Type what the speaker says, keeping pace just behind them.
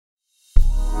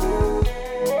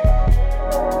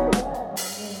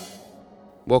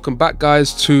Welcome back,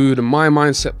 guys, to the My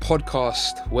Mindset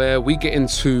podcast, where we get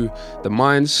into the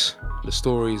minds, the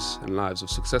stories and lives of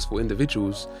successful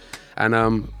individuals.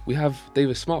 And we have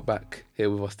David Smart back here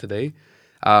with us today.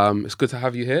 It's good to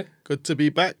have you here. Good to be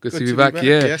back. Good to be back.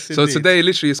 Yeah. Yes, so indeed. Today,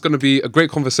 literally, it's going to be a great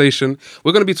conversation.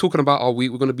 We're going to be talking about our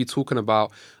week. We're going to be talking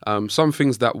about some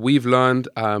things that we've learned,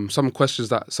 some questions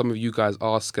that some of you guys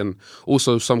ask, and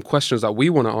also some questions that we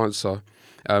want to answer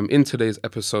in today's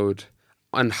episode,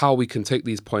 and how we can take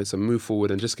these points and move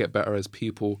forward and just get better as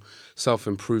people,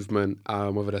 self-improvement,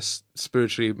 whether that's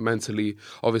spiritually, mentally,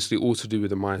 obviously all to do with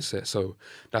the mindset. So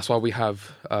that's why we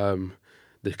have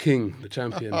the king, the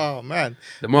champion. Oh man,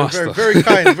 the master. Very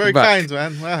kind, very kind,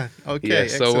 man. Wow. Okay.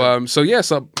 Yeah.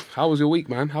 So how was your week,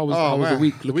 man? How was the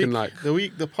week looking like?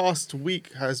 The past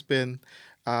week has been,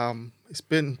 it's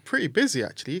been pretty busy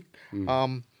actually.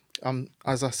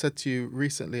 As I said to you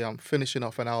recently, I'm finishing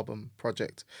off an album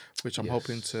project, which I'm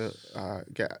hoping to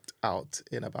get out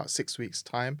in about 6 weeks'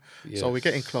 time. Yes. So we're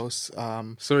getting close.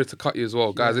 Sorry to cut you as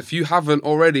well, guys. Yeah. If you haven't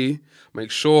already, make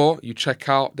sure you check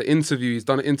out the interview. He's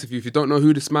done an interview. If you don't know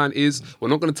who this man is, we're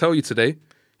not going to tell you today.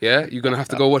 Yeah, you're going to have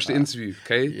to go watch the interview,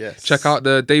 okay? Yes. Check out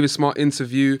the David Smart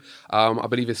interview. I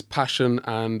believe it's Passion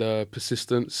and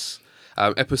Persistence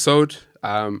episode.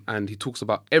 And he talks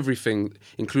about everything,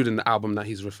 including the album that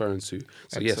he's referring to. So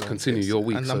excellent. Yes, continue your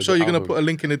week. And I'm sure you're going to put a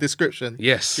link in the description.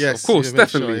 Yes, of course,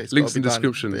 definitely. Links in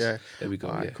descriptions. Yeah. There we go.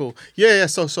 All right, cool. Yeah.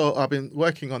 So I've been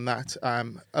working on that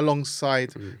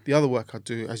alongside the other work I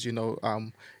do, as you know,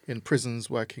 in prisons,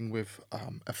 working with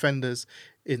offenders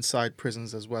inside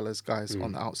prisons as well as guys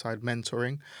on the outside,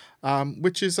 mentoring,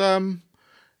 which is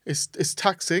it's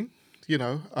taxing. You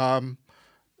know, I'm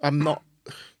not.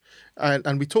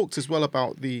 And we talked as well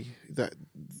about the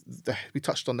we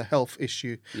touched on the health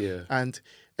issue. Yeah. And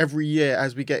every year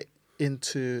as we get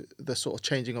into the sort of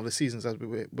changing of the seasons, as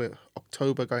we're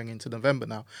October going into November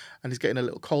now, and it's getting a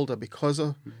little colder because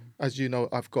of, as you know,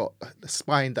 I've got the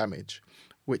spine damage,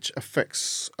 which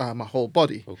affects my whole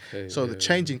body. Okay. So the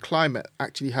changing climate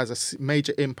actually has a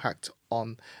major impact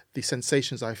on the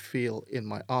sensations I feel in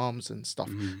my arms and stuff.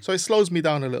 So it slows me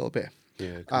down a little bit.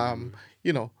 Yeah.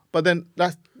 You know. But then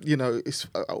that, you know, it's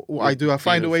what I do. I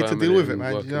find a way to deal with it,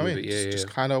 man. You know what I mean? Just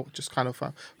kind of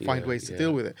find ways to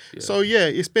deal with it. Yeah. So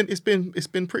it's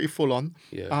been pretty full on.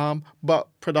 Yeah. But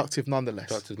productive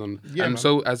nonetheless. Yeah. And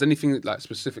so, has anything like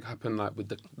specific happened, like with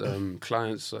the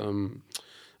clients?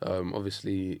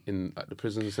 Obviously in the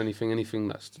prisons, anything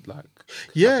that's like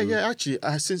actually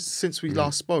since we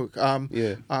last spoke,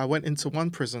 I went into one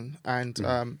prison and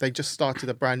they just started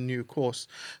a brand new course,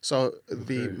 so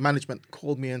the management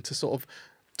called me in to sort of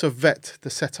to vet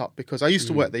the setup, because I used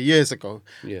to work there years ago.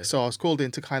 So I was called in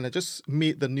to kind of just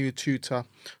meet the new tutor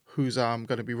who's going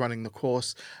to be running the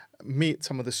course, meet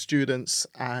some of the students,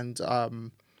 and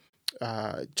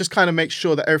just kind of make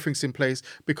sure that everything's in place,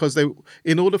 because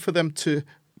in order for them to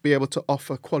be able to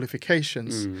offer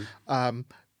qualifications,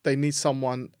 they need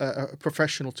someone, a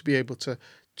professional, to be able to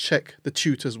check the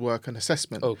tutor's work and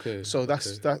assessment. Okay. So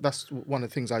that's one of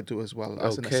the things I do as well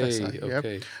as an assessor.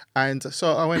 Okay. And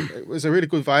so I went. It was a really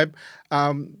good vibe.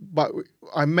 But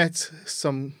I met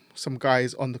some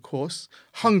guys on the course,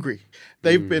 hungry.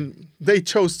 They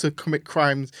chose to commit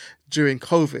crimes during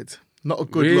COVID. Not a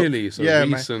good look. Really?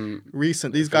 So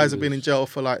recent. These guys have been in jail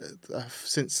for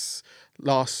since when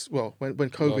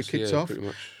COVID kicked off,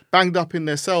 banged up in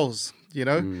their cells, you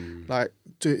know, like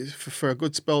for a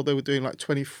good spell, they were doing like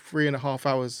 23 and a half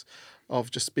hours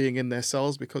of just being in their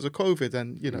cells because of COVID.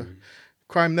 And, you know,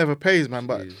 crime never pays, man,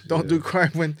 but don't do crime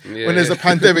when there's a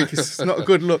pandemic. It's not a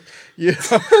good look. Yeah.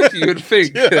 You would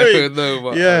think. You know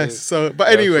what I mean? But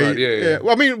anyway, right.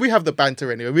 Well, I mean, we have the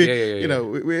banter anyway. You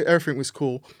know, everything was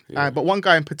cool. Yeah. But one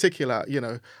guy in particular, you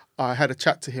know, I had a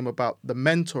chat to him about the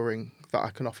mentoring that I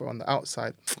can offer on the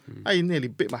outside. I nearly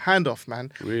bit my hand off,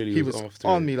 man. Really, he was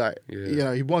on me like, you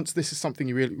know, this is something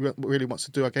he really wants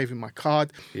to do. I gave him my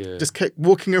card. Yeah. Just kept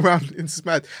walking around. It's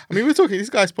mad. I mean, we're talking, this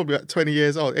guy's probably like 20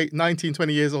 years old, 19,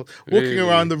 20 years old, walking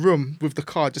around the room with the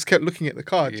card, just kept looking at the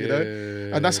card, you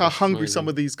know? And that's how hungry some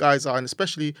of these guys are. And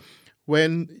especially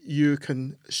when you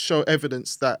can show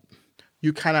evidence that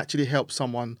you can actually help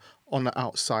someone on the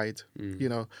outside, you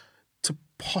know, to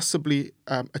possibly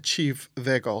achieve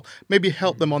their goal, maybe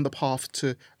help them on the path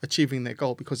to achieving their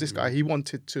goal. Because this guy, he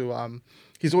wanted to,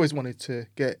 he's always wanted to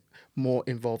get more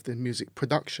involved in music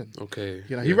production. Okay.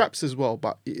 You know, he raps as well,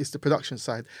 but it's the production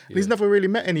side. And he's never really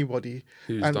met anybody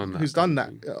who's done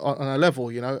that on a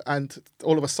level, you know, and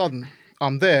all of a sudden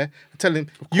I'm there telling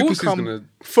him, you can come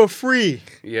for free.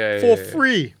 For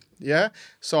free. Yeah,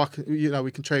 so I can,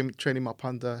 we can train him up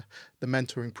under the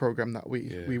mentoring program that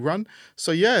we run.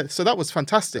 So so that was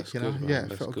fantastic. That's good, man. Yeah,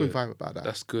 That's felt a good. good vibe about that.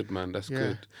 That's good, man. That's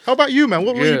good. How about you, man?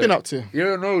 What have you been up to?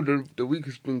 Yeah, no, the week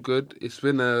has been good. It's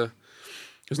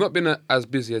not been as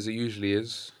busy as it usually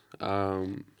is.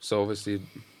 So obviously,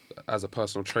 as a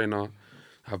personal trainer,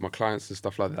 I have my clients and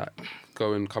stuff like that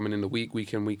coming in the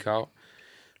week in, week out.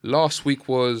 Last week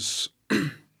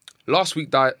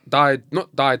died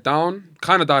down.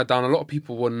 Kind of died down. A lot of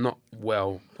people were not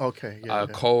well. Okay.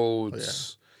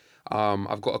 Colds.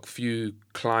 I've got a few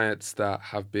clients that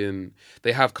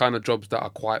they have kind of jobs that are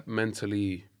quite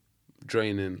mentally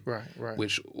draining, right,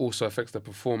 which also affects their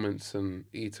performance and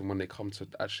eating when they come to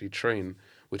actually train,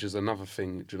 which is another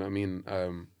thing. Do you know what I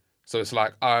mean? So it's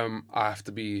like I have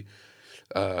to be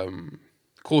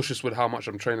cautious with how much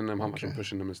I'm training them, how much I'm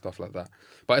pushing them, and stuff like that.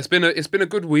 But it's been a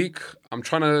good week. I'm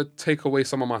trying to take away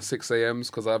some of my 6 a.m.s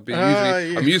because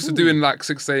I'm used to doing like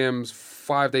 6 a.m.s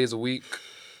 5 days a week,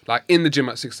 like in the gym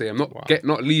at 6 a.m.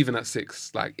 Not leaving at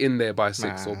 6, like in there by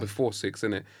 6 or before 6,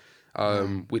 innit?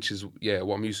 Which is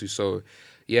what I'm used to. So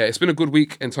it's been a good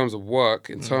week in terms of work.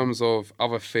 In terms of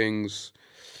other things,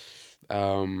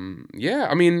 I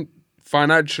mean,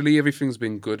 financially everything's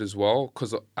been good as well,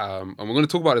 because and we're going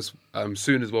to talk about this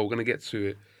soon as well. We're going to get to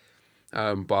it,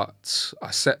 but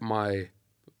I set my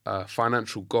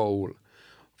financial goal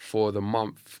for the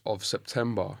month of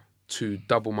September to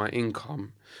double my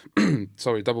income.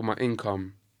 double my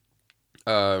income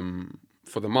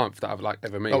for the month that I've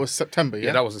ever made. That was September, yeah?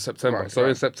 Yeah, that was in September. Right,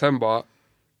 in September,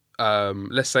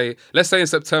 let's say in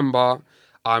September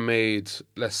I made,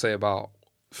 let's say, about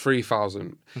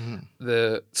 3,000.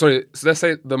 So let's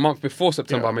say the month before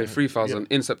September I made 3,000.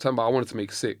 In September I wanted to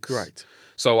make 6. Right.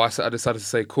 So I decided to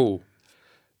say, cool.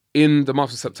 In the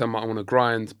month of September I want to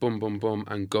grind, boom, boom, boom,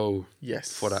 and go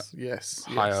for that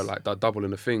higher, like that double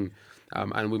in the thing.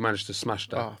 And we managed to smash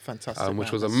that. Oh, fantastic!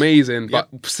 Which was amazing. But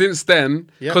since then,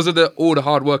 because of all the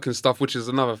hard work and stuff, which is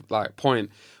another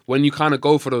point, when you kind of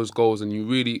go for those goals and you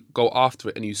really go after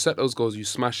it and you set those goals, you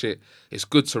smash it, it's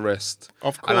good to rest.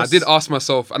 Of course. And I did ask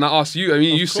myself, and I asked you. I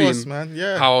mean, you've seen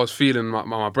how I was feeling.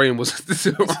 My brain was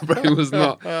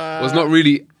not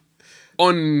really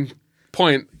on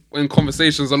point in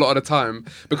conversations a lot of the time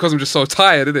because I'm just so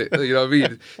tired, innit? You know what I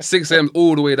mean? 6 a.m.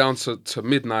 all the way down to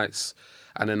midnights.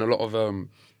 And then a lot of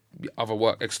other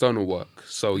work, external work.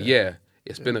 So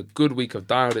it's been a good week. I've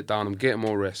dialed it down. I'm getting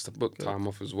more rest. I booked time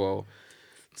off as well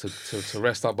to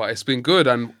rest up. But it's been good.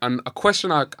 And a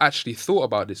question I actually thought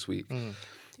about this week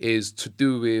is to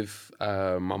do with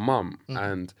my mum.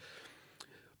 And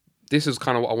this is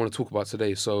kind of what I want to talk about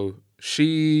today. So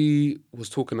she was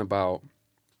talking about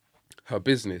her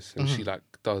business, and she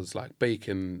does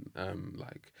baking,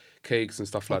 cakes and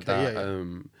stuff like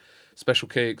that. Special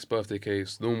cakes, birthday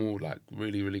cakes, normal,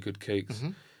 really, really good cakes.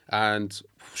 And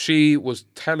she was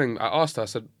I asked her, I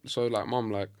said, so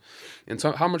Mum,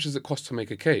 how much does it cost to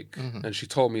make a cake? And she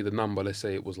told me the number. Let's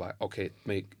say it was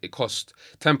it cost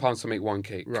 £10 to make one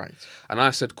cake. Right. And I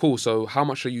said, cool, so how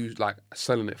much are you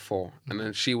selling it for? And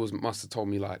then she must have told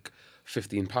me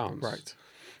 £15. Right.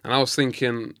 And I was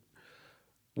thinking,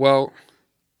 well,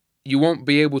 you won't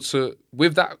be able to,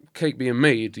 with that cake being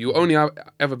made, you'll only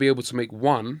ever be able to make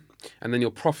one, and then your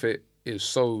profit is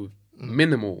so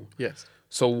minimal. Yes.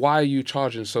 So why are you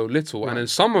charging so little? Right. And then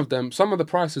some of the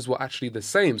prices were actually the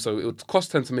same. So it would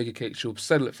cost 10 to make a cake. She'll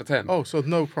sell it for 10. Oh, so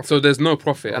no profit. So there's no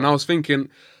profit. Right. And I was thinking,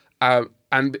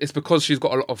 and it's because she's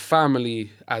got a lot of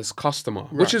family as customer,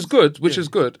 which is good, is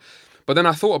good. But then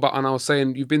I thought about, and I was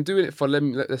saying, you've been doing it for,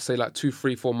 let's say 2,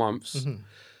 3, 4 months.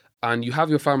 And you have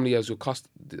your family as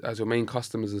your main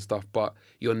customers and stuff, but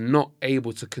you're not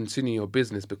able to continue your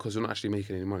business because you're not actually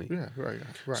making any money. Yeah, right.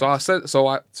 So I said,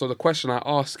 so the question I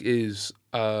ask is,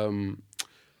 the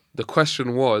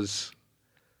question was,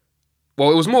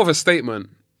 well, it was more of a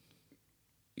statement.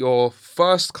 Your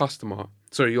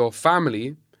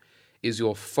family is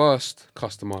your first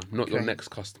customer, not your next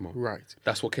customer. Right.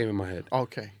 That's what came in my head.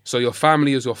 Okay. So your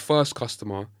family is your first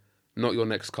customer, not your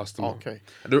next customer. Okay.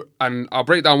 And I'll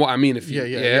break down what I mean.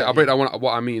 I'll break down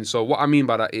what I mean. So what I mean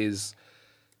by that is,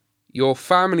 your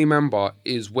family member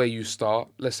is where you start.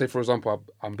 Let's say, for example,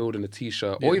 I'm building a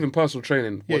t-shirt or even personal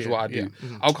training, which is what I do.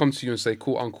 I'll come to you and say,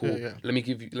 cool, uncle, let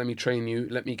me train you,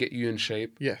 let me get you in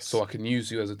shape. Yes. So I can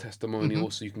use you as a testimonial,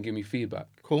 so you can give me feedback.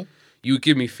 Cool. You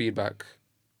give me feedback.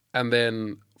 And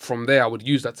then from there, I would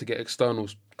use that to get external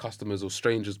customers or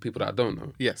strangers, people that I don't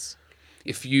know. Yes.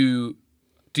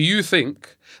 Do you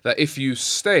think that if you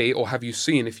stay, or have you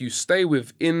seen, if you stay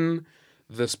within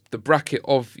the bracket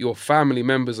of your family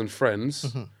members and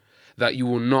friends, that you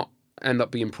will not end up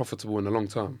being profitable in the long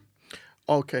term?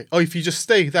 Okay. Oh, if you just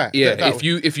stay that. Yeah, that if way.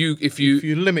 you If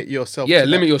you limit yourself. yeah, to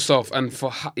limit that. yourself and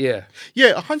for yeah.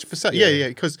 Yeah, 100%. Yeah, Yeah. yeah.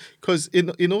 Because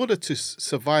in order to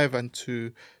survive and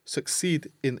to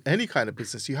succeed in any kind of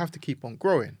business, you have to keep on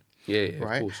growing. Yeah, yeah,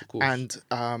 Right. of course. And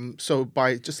so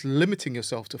by just limiting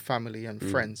yourself to family and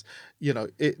friends, you're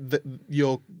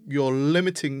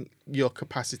limiting your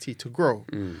capacity to grow.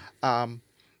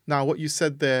 Now, what you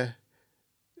said there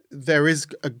is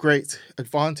a great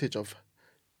advantage of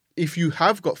if you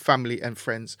have got family and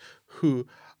friends who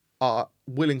are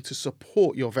willing to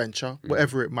support your venture,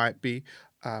 whatever it might be.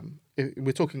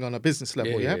 We're talking on a business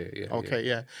level, yeah? Okay,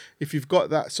 yeah. If you've got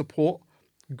that support,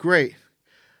 great.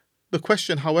 The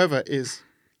question, however, is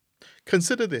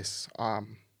consider this.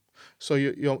 So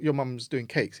your mum's doing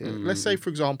cakes. Yeah? Let's say, for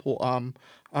example, I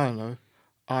don't know,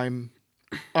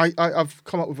 I've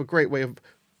come up with a great way of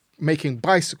making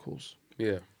bicycles.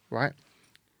 Yeah. Right?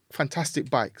 Fantastic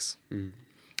bikes.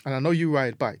 And I know you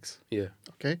ride bikes. Yeah.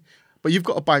 Okay? But you've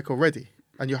got a bike already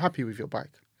and you're happy with your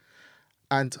bike.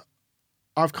 And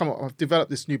I've developed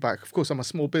this new bike. Of course, I'm a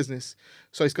small business,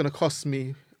 so it's going to cost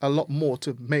me a lot more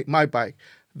to make my bike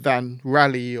than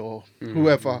Rally or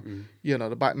whoever,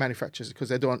 the bike manufacturers, because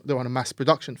they're on a mass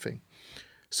production thing.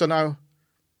 So now,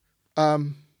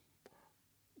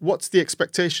 what's the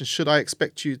expectation? Should I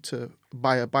expect you to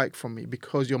buy a bike from me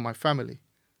because you're my family?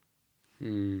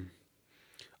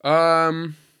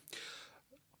 I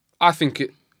think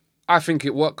it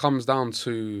what comes down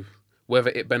to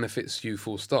whether it benefits you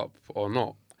full stop or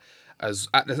not. As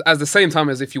at the same time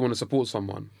as if you want to support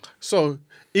someone. So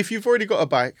if you've already got a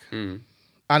bike, and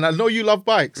I know you love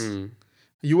bikes,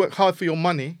 you work hard for your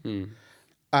money, and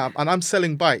I'm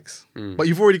selling bikes, but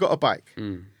you've already got a bike,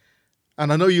 and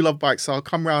I know you love bikes, so I'll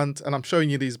come round and I'm showing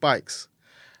you these bikes.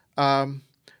 All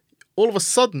of a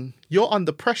sudden, you're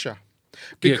under pressure.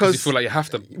 Because you feel like you have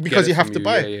to. Because you have to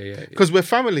buy it. Because we're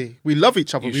family. We love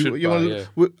each other.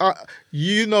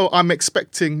 I'm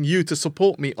expecting you to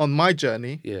support me on my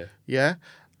journey. Yeah. Yeah.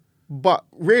 But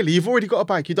really, you've already got a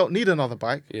bike. You don't need another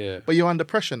bike. Yeah. But you're under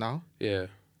pressure now. Yeah.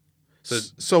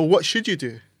 So what should you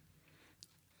do?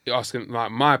 You're asking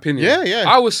like my opinion. Yeah, yeah.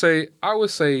 I would say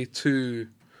to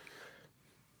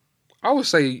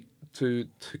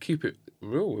keep it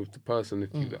real with the person.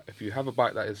 If you have a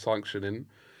bike that is functioning,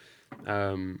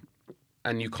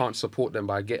 and you can't support them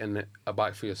by getting a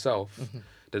bike for yourself,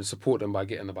 then support them by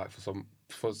getting a bike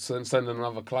for sending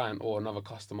another client or another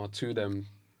customer to them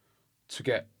to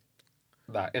get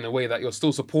that in a way that you're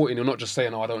still supporting. You're not just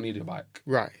saying, "Oh, I don't need your bike."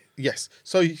 Right. Yes.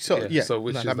 So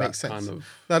that makes sense. Kind of...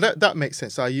 Now that makes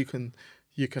sense. So you can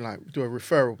like do a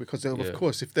referral because of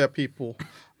course if there are people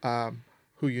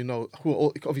who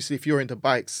obviously if you're into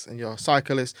bikes and you're a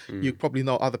cyclist, you probably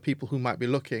know other people who might be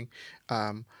looking.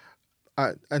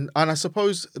 And I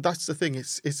suppose that's the thing.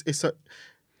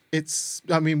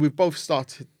 I mean, we've both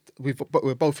started.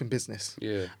 We're both in business.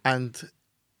 Yeah. And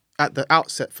at the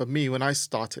outset, for me, when I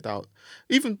started out,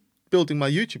 even building my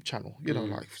YouTube channel,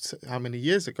 like how many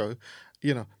years ago,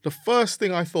 the first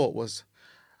thing I thought was,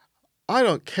 I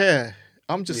don't care.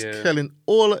 I'm just telling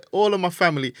all of my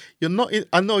family,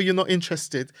 I know you're not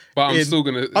interested. But I'm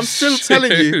still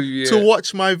telling you to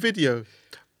watch my video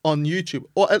on YouTube,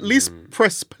 or at least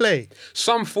press play.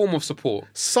 Some form of support.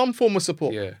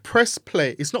 Yeah. Press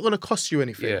play. It's not going to cost you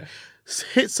anything. Yeah.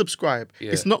 Hit subscribe.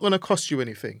 Yeah. It's not going to cost you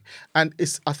anything. And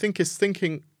I think it's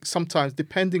thinking sometimes,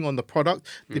 depending on the product,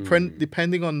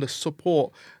 depending on the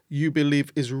support you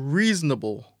believe is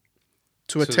reasonable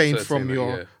to attain from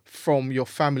your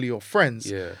family or friends.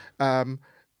 Yeah. I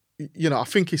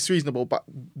think it's reasonable, but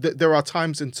there are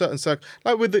times in certain circles,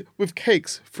 like with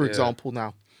cakes, for example.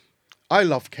 Now, I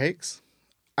love cakes,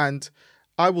 and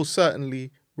I will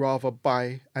certainly rather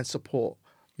buy and support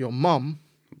your mum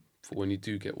for when you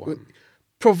do get one,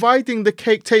 providing the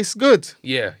cake tastes good.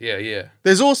 Yeah.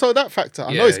 There's also that factor.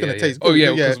 I know it's going to taste good. Oh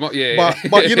yeah.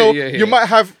 But you might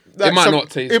have. It might not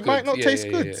taste. It might not taste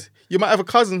good. Yeah. You might have a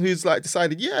cousin who's like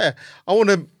decided, I want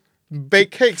to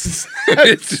bake cakes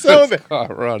and sell them.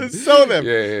 Sell them.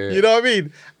 Yeah. You know what I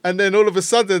mean? And then all of a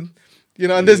sudden,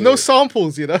 and there's no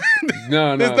samples, No,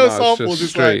 there's no samples.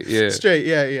 It's straight, straight.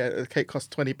 Yeah. The cake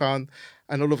costs £20,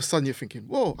 and all of a sudden you're thinking,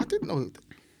 whoa, I didn't know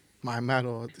my man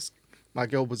or my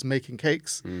girl was making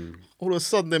cakes. All of a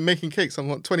sudden they're making cakes. I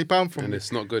want £20 from and me.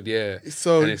 It's not good, yeah.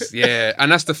 So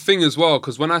and that's the thing as well.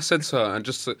 Because when I said to her, and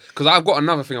just because I've got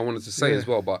another thing I wanted to say as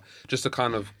well, but just to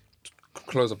kind of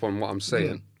close up on what I'm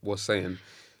saying,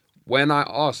 when I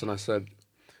asked and I said,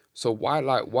 so why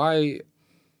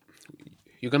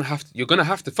you're gonna have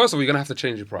to first of all you're gonna have to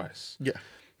change your price. Yeah.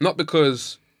 Not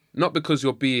because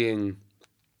you're being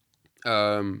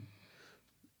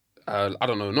I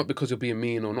don't know, not because you're being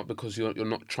mean or not because you're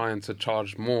not trying to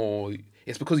charge more.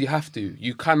 It's because you have to.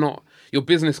 You cannot. Your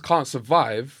business can't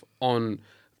survive on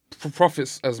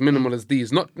profits as minimal as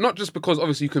these. Not just because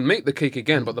obviously you can make the cake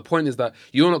again, but the point is that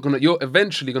you're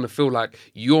eventually gonna feel like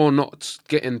you're not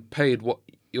getting paid what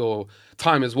your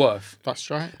time is worth. That's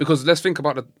right. Because let's think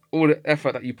about all the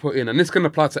effort that you put in, and this can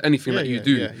apply to anything that you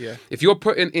do. If you're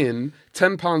putting in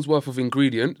 £10 worth of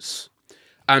ingredients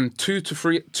and 2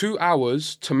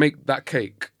 hours to make that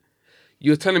cake,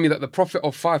 you're telling me that the profit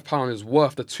of £5 is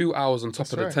worth the 2 hours on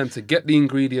top of the 10 to get the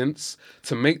ingredients,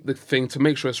 to make the thing, to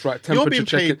make sure it's right, temperature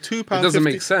check it. It doesn't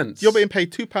make sense. You're being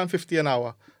paid £2.50 an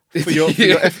hour for your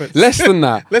efforts. Less than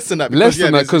that. Less than that.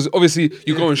 Because obviously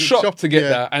you go and shop to get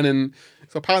that, and then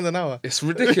it's £1 an hour. It's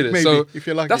ridiculous. Maybe, so if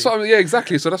you're lucky. That's what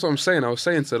exactly. So that's what I'm saying. I was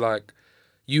saying to like,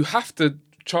 you have to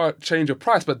change your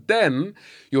price, but then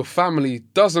your family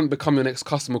doesn't become your next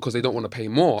customer because they don't want to pay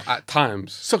more at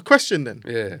times. So question then.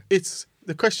 Yeah.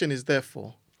 The question is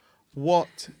therefore,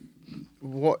 what's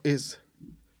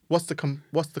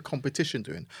the competition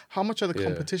doing? How much are the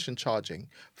competition charging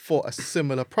for a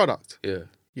similar product? Yeah.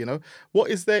 You know,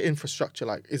 what is their infrastructure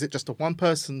like? Is it just a one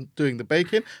person doing the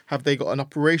baking? Have they got an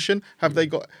operation? Have they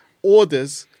got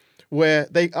orders where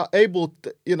they are able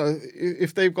to, you know,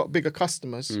 if they've got bigger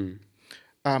customers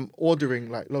ordering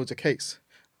like loads of cakes,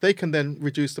 they can then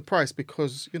reduce the price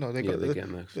because, you know, do you know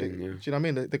what I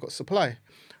mean? They got supply.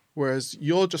 Whereas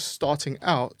you're just starting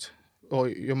out, or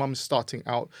your mum's starting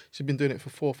out, she's been doing it for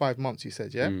 4 or 5 months, you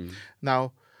said, yeah?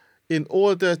 Now, in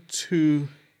order to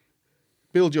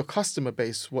build your customer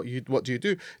base, what do you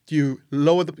do? Do you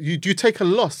lower do you take a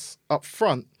loss up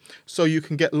front so you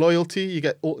can get loyalty? You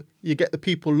get the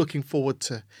people looking forward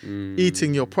to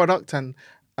eating your product, and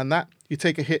that you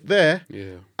take a hit there,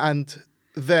 and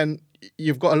then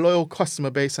you've got a loyal customer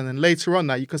base, and then later on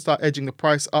now you can start edging the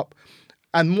price up,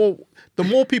 and the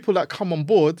more people that come on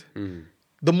board,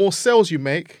 the more sales you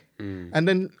make, and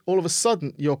then all of a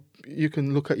sudden you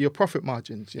can look at your profit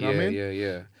margins. You know what I mean?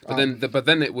 Yeah. But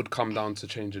then it would come down to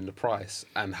changing the price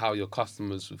and how your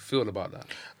customers would feel about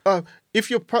that. If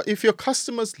your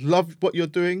customers love what you're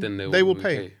doing, then they will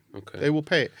pay. Okay. They will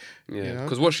pay it. Yeah,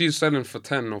 because what she's selling for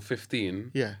 10 or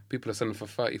 15, yeah, people are selling for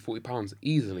 30, 40 pounds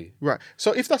easily. Right.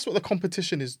 So if that's what the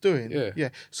competition is doing, yeah.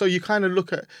 So you kind of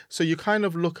look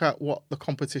at what the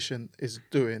competition is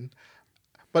doing,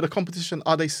 but the competition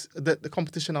the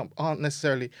competition aren't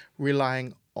necessarily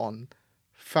relying on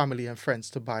family and friends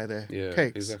to buy their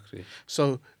cakes. Exactly.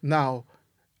 So now,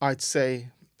 I'd say,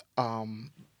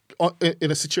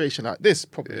 in a situation like this,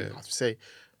 I'd say,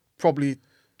 probably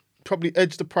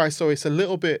edge the price so it's a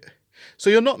little bit. So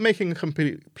you're not making a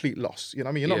complete loss. You know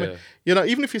what I mean? You're not.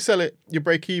 Even if you sell it, you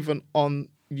break even on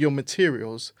your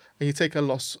materials and you take a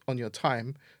loss on your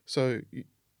time. So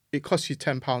it costs you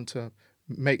 £10 to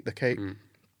make the cake,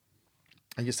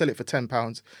 and you sell it for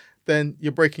 £10. Then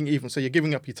you're breaking even. So you're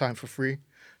giving up your time for free.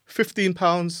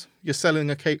 £15 you're selling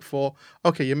a cake for.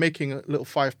 Okay, you're making a little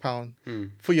 £5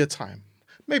 for your time.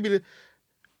 Maybe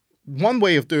one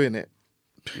way of doing it,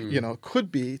 you know,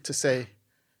 could be to say,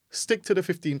 stick to the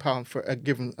 £15 for a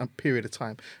given period of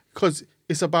time, because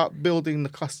it's about building the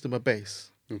customer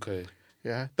base. Okay.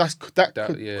 Yeah, that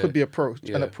could be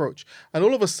an approach. And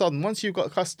all of a sudden, once you've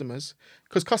got customers,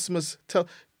 because customers tell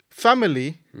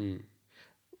family.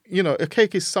 You know, a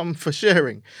cake is something for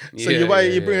sharing. So you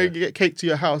bring a cake to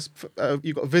your house.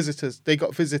 You got visitors. They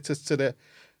got visitors to their.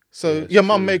 So your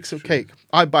mum makes a cake.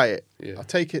 I buy it. Yeah. I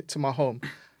take it to my home.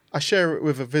 I share it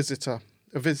with a visitor.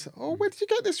 Oh, where did you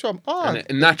get this from? And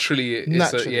naturally,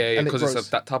 because it's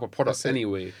that type of product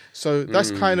anyway. So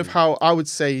that's kind of how I would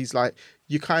say is like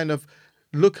you kind of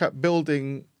look at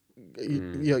building. You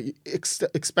know,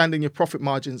 expanding your profit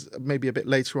margins maybe a bit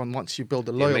later on once you build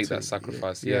a loyalty. Make that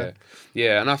sacrifice, yeah.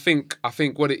 And I think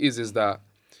what it is that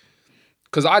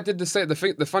because I did the same.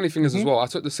 The funny thing is as well, I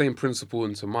took the same principle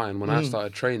into mine when I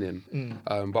started training.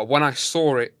 But when I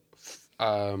saw it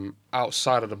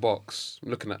outside of the box,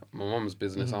 looking at my mum's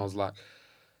business, I was like,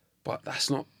 but that's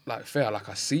not like fair. Like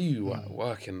I see you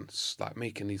working, like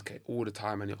making these cakes all the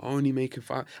time, and you're only making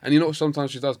 5. And you know what sometimes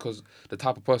she does, because the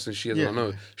type of person she is, I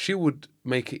know, she would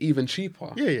make it even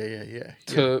cheaper.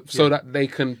 So that they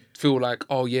can feel like,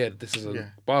 oh yeah, this is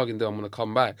a bargain deal. I'm gonna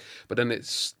come back. But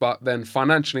then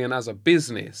financially and as a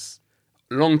business,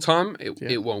 long term,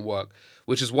 it won't work.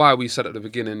 Which is why we said at the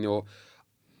beginning,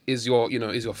 is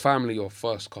your family your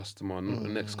first customer, not the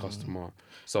next customer.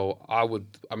 So what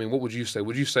would you say?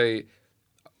 Would you say,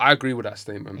 I agree with that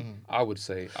statement. I would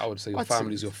say your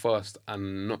family is your first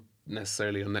and not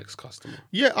necessarily your next customer.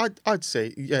 Yeah, I'd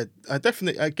say,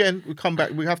 definitely. Again, we come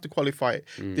back, we have to qualify it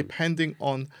depending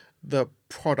on the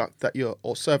product that you're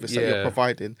or service that you're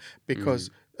providing, because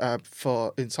in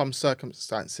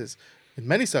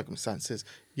many circumstances,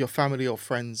 your family or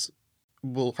friends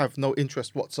will have no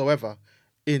interest whatsoever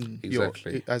in be your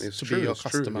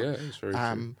customer. Yeah, it's very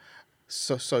true.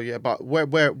 So yeah, but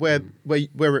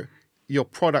where your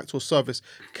product or service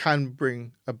can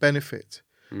bring a benefit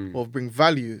or bring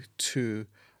value to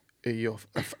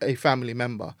a family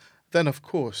member, then of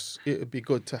course it would be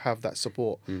good to have that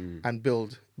support and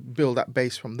build that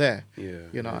base from there.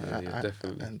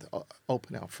 Definitely, and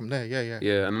open it up from there.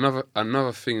 Yeah, and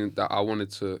another thing that I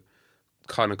wanted to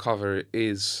kind of cover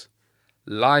is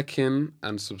liking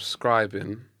and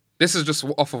subscribing. This is just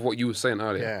off of what you were saying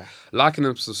earlier. Yeah. Liking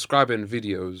and subscribing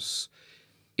videos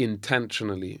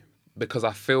intentionally, because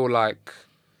I feel like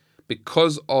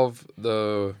because of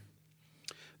the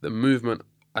movement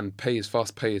and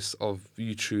fast pace of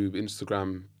YouTube,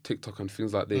 Instagram, TikTok and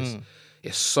things like this,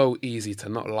 it's so easy to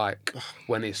not like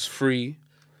when it's free.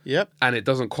 Yep. And it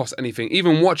doesn't cost anything.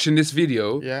 Even watching this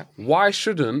video, why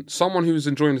shouldn't someone who's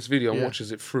enjoying this video and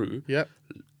watches it through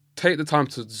take the time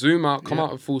to zoom out, come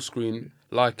out of full screen,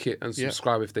 like it and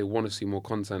subscribe if they want to see more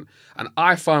content? And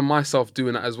I find myself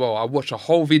doing that as well. I watch a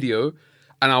whole video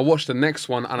and I watch the next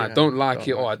one and I don't like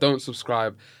it or I don't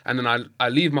subscribe. And then I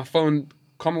leave my phone,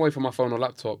 come away from my phone or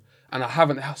laptop, and I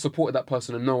haven't supported that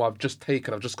person and I've just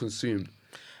consumed.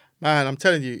 Man, I'm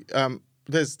telling you,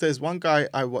 there's one guy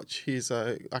I watch. He's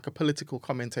like a political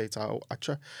commentator.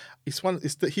 He's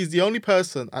the only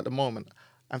person at the moment,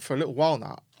 and for a little while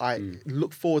now, I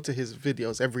look forward to his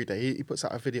videos every day. He puts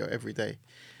out a video every day.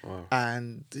 Wow.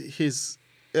 And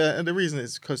and the reason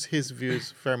is because his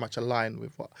views very much align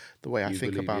with the way I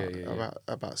think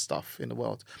about stuff in the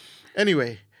world.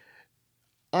 Anyway,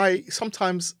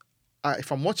 sometimes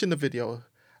if I'm watching the video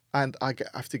and I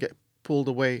have to get pulled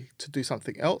away to do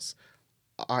something else,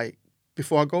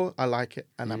 before I go, I like it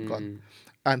and I'm gone.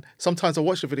 And sometimes I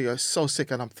watch the video, it's so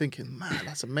sick, and I'm thinking, man,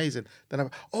 that's amazing.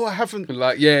 Then I haven't.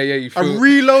 Like, you feel. I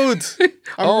reload.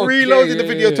 I'm reloading the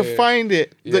video to find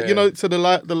it. So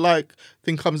the like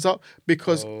thing comes up,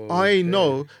 because I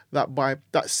know that by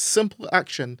that simple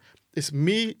action, it's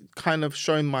me kind of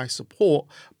showing my support,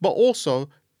 but also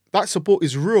that support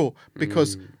is real,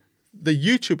 because the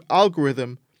YouTube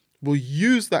algorithm will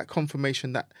use that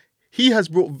confirmation that he has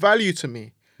brought value to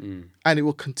me, and it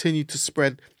will continue to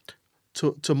spread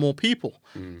to more people.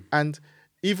 And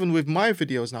even with my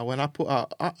videos now, when I put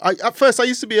out, I at first I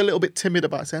used to be a little bit timid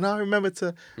about saying, I remember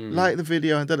to like the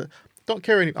video and don't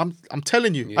care anymore. I'm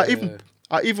telling you,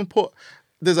 I even put.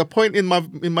 There's a point in my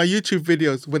YouTube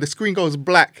videos where the screen goes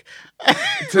black.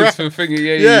 You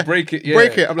break it.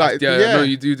 Break it. I'm like, no,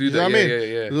 you do that. You know what I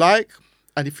mean? Like,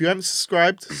 and if you haven't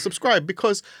subscribed, subscribe,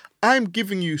 because I'm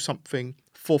giving you something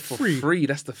for free. For free,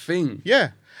 that's the thing.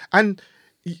 Yeah, and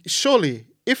surely,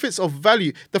 if it's of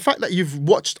value, the fact that you've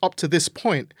watched up to this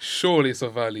point, surely it's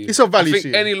of value. It's of value. I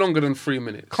think any longer than 3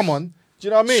 minutes. Come on. Do you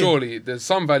know what I mean? Surely there's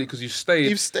some value because you've stayed.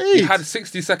 You've stayed. You had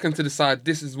 60 seconds to decide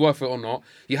this is worth it or not.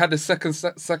 You had the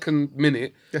second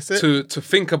minute to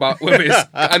think about whether it's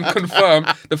and confirm.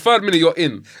 The third minute you're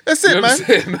in. That's it, man.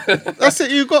 That's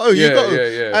it. You got to.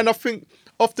 Yeah. And I think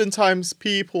oftentimes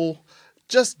people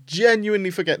just genuinely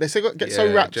forget. They get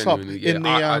so wrapped up in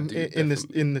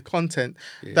the content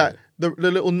that the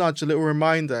little nudge, a little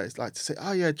reminder is like to say,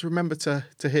 oh yeah, to remember to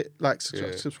hit like,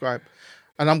 subscribe.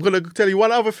 And I'm going to tell you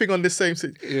one other thing on this same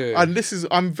thing. And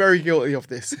I'm very guilty of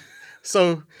this.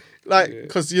 So,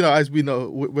 because, as we know,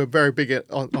 we're very big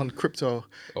on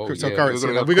cryptocurrency.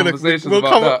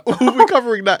 We'll be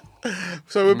covering that.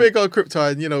 So we're big on crypto,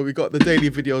 and, we got the daily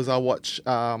videos I watch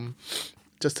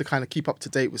just to kind of keep up to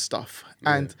date with stuff.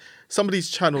 And some of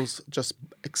these channels just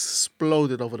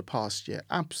exploded over the past year.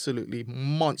 Absolutely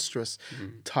monstrous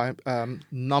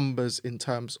numbers in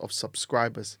terms of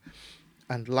subscribers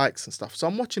and likes and stuff. So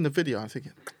I'm watching the video and I'm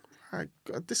thinking, all right,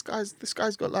 God, this guy's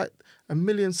got like 1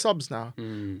 million subs now.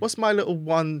 What's my little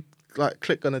one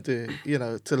click gonna do,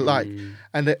 to like?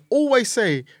 And they always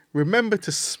say, remember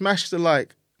to smash the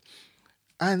like.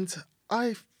 And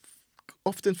I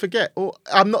often forget, or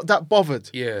I'm not that bothered.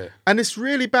 Yeah. And it's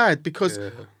really bad because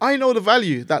I know the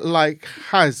value that like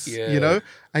has, and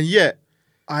yet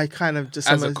I kind of just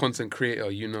as a content creator,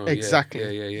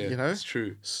 exactly. Yeah. It's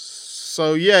true.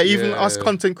 So even us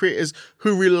content creators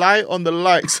who rely on the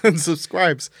likes and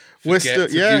subscribes, we're still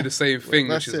do the same thing,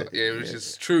 which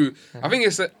is true. I think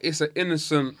it's an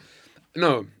innocent.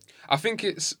 No, I think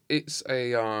it's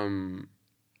a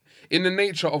in the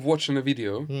nature of watching a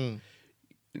video.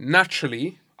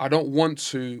 Naturally, I don't want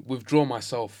to withdraw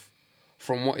myself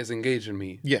from what is engaging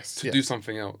me. To do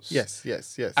something else. Yes.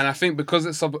 And I think because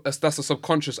that's a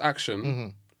subconscious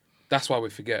action. That's why we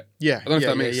forget. Yeah. I don't know if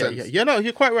that makes sense. Yeah, no,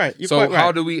 you're quite right.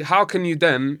 How can you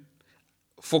then,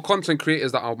 for content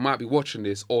creators that might be watching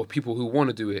this or people who want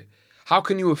to do it, how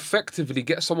can you effectively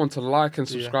get someone to like and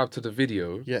subscribe to the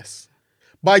video? Yes.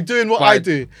 By doing what I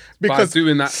do. Because by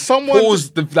doing that, someone pause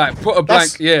put a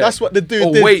blank, That's what the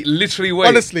dude did. wait, literally wait.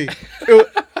 Honestly. I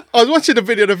was watching the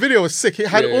video was sick. It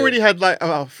had already had like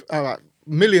about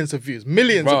millions of views.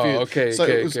 Millions of views.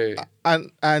 Okay.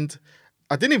 And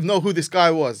I didn't even know who this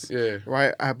guy was. Yeah.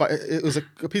 Right? But it was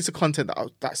a piece of content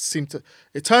that seemed to...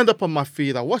 It turned up on my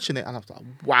feed. I was watching it and I was like,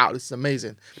 wow, this is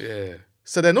amazing. Yeah.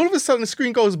 So then all of a sudden the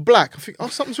screen goes black. I think, oh,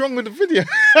 something's wrong with the video.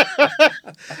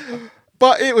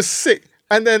 But it was sick.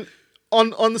 And then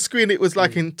on the screen it was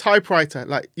like in typewriter,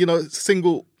 like,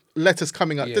 single letters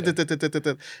coming up. Yeah.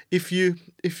 If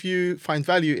you find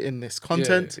value in this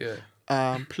content,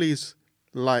 please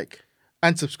like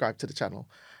and subscribe to the channel.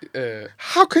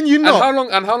 How can you not?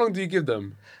 And how long do you give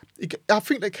them? I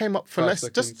think they came up for 5 less,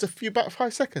 seconds. just about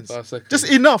 5 seconds. 5 seconds. Just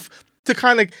enough to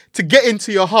kind of to get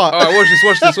into your heart. All right,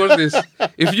 watch this.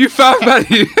 If you found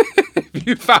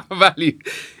value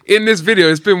in this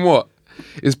video, it's been what?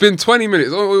 It's been 20 minutes.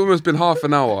 It's almost been half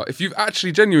an hour. If you've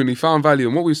actually genuinely found value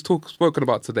in what we've spoken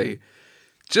about today,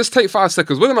 just take 5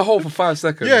 seconds. We're gonna hold for 5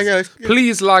 seconds. Yeah.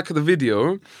 Please like the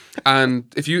video, and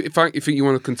if you think you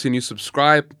want to continue,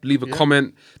 subscribe. Leave a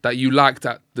comment that you liked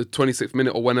at the 26th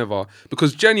minute or whenever,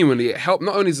 because genuinely it helps.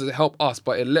 Not only does it help us,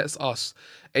 but it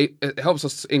helps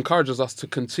us, encourages us to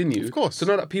continue. Of course. To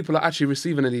know that people are actually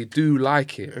receiving and they do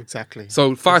like it. Exactly.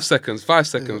 So 5 seconds. 5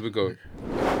 seconds. We go.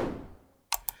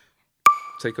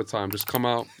 Take your time. Just come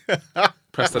out,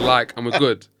 press the like, and we're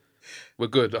good. We're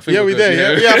good. I think we're we're good.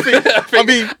 there. Yeah, I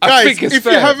mean, guys, if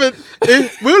fair. you haven't,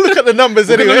 we'll look at the numbers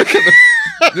anyway.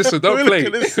 Listen, don't play.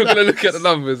 We're gonna look at the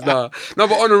numbers now. No,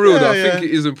 but on the real though, I think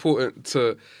it is important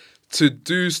to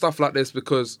do stuff like this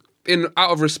because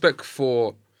out of respect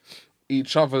for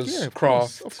each other's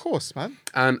craft, of course, man,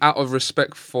 and out of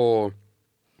respect for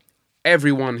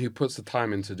everyone who puts the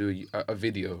time in to do a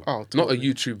video, not a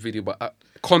YouTube video, but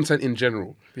content in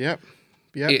general. Yep.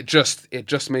 It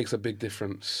just makes a big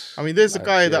difference. I mean, there's a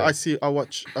guy that I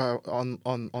watch on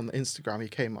Instagram. He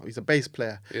came up. He's a bass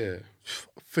player. Yeah.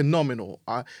 Phenomenal.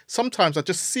 Sometimes I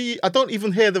just see. I don't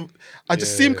even hear the. I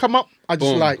just see him come up. I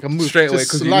just like a move straight away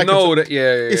because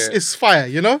it's fire,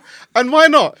 And why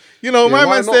not? My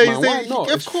man's there. Man, why not?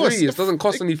 Of it's course, free. It doesn't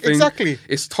cost anything. Exactly.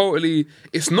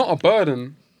 It's not a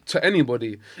burden to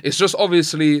anybody. It's just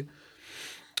obviously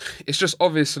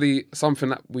something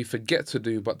that we forget to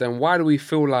do. But then why do we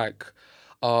feel like...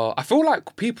 I feel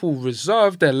like people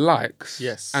reserve their likes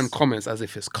and comments as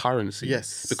if it's currency.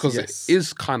 Yes. Because it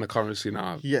is kind of currency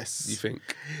now. Yes. You think?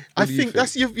 I think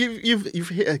that's... You've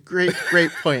hit a great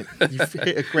point. You've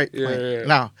hit a great point. Yeah.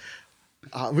 Now,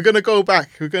 we're going to go back.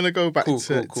 We're going to go back Cool.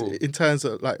 to in terms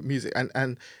of like music.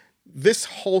 And this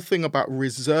whole thing about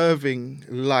reserving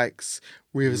likes,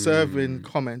 reserving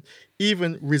comment,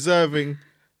 even reserving...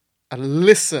 a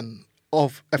listen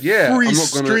of a free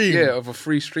stream. Of a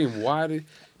free stream. Why do...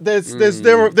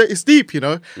 It's deep,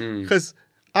 because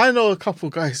I know a couple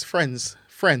guys, friends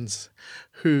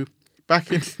who back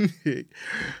in...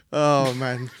 oh,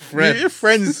 man.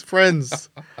 Friends.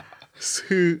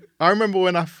 Who... I remember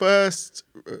when I first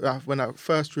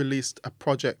released a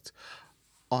project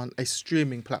on a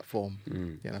streaming platform.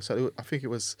 So I think it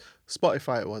was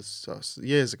Spotify,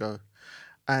 years ago.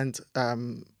 And...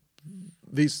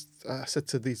 I said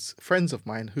to these friends of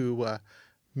mine who were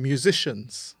musician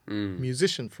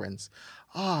friends,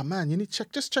 man, you need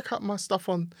to check out my stuff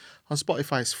on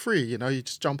Spotify. It's free, you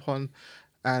just jump on,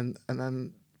 and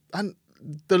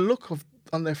the look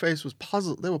on their face was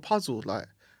puzzled. They were puzzled, like,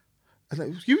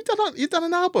 you've done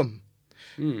an album.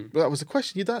 But that was the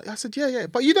question. I said, yeah,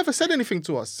 but you never said anything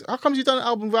to us. How come you done an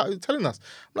album without telling us?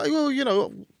 I'm like, well,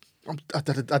 I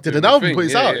did an album, but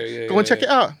it's out. Go and check it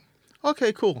out.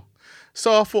 Okay, cool.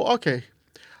 So I thought, okay,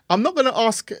 I'm not going to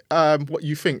ask what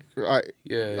you think, right?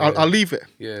 I'll leave it.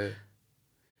 Yeah.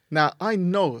 Now, I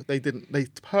know they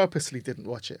purposely didn't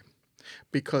watch it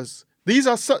because these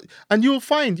are and you'll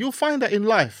find that in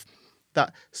life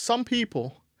that some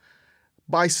people,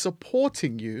 by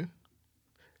supporting you,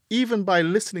 even by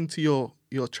listening to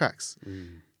your tracks,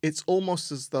 it's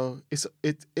almost as though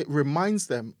it reminds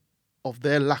them of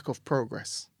their lack of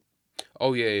progress.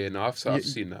 Oh yeah. No, I've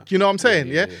seen that. You know what I'm saying?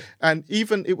 Yeah. And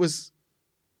even it was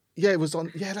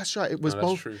on. Yeah, that's right. It was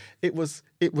both. True. It was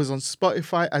on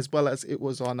Spotify as well as it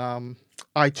was on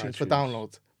iTunes for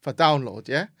download.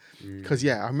 Yeah. Because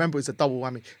I remember it's a double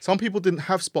whammy. Some people didn't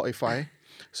have Spotify,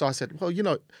 so I said, well,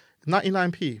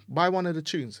 99p. Buy one of the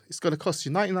tunes. It's going to cost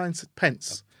you 99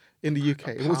 pence. in the UK.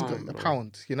 It wasn't pound, a bro.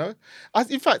 pound, you know.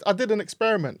 In fact, I did an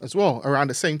experiment as well around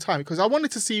the same time because I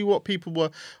wanted to see what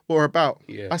people were about.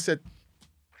 Yeah. I said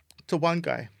to one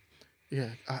guy, "Yeah,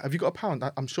 have you got a pound?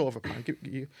 I'm short of a pound.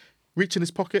 You reach in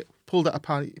his pocket, pulled out a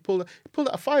pound. He pulled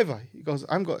out a fiver. He goes,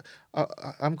 I've got a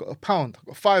pound. I've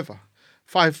got a fiver,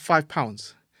 five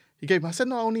pounds." He gave me. I said,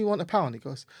 "No, I only want a pound." He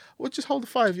goes, "Well, just hold the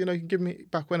five. You know, you can give me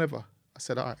it back whenever." I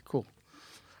said, "All right, cool."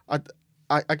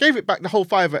 I gave it back the whole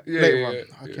fiver later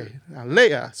on. Okay, now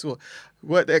later, so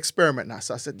worked the experiment now.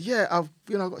 So I said, "Yeah, I've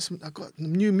got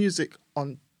new music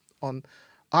on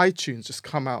iTunes just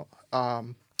come out.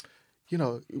 You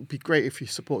know, it would be great if you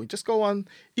support me. Just go on,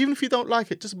 even if you don't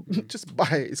like it, just buy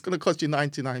it. It's going to cost you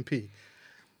 99p."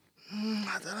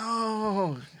 I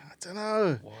don't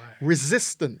know. Why?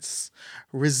 Resistance,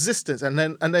 and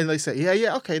then they say,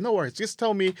 yeah, okay, no worries. Just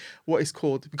tell me what it's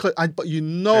called but you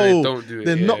know And they don't do it.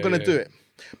 they're not going to do it,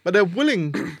 but they're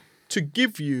willing to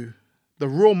give you the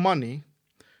raw money,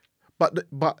 but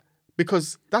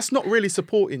because that's not really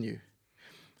supporting you,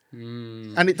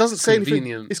 and it doesn't say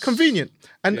anything. It's convenient,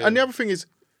 and the other thing is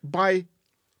by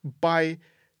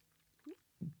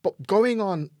going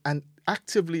on and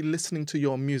actively listening to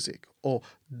your music or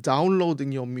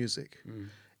downloading your music,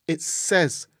 it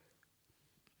says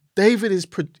David is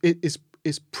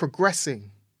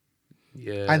progressing.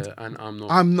 Yeah, and I'm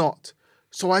not. I'm not.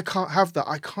 So I can't have that.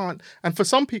 I can't. And for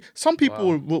some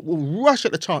people will rush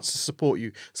at the chance to support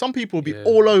you. Some people will be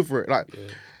all over it. Like,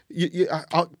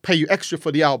 I'll pay you extra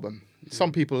for the album.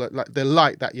 Some people they're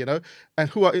like that, you know, and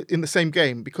who are in the same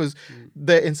game because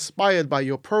they're inspired by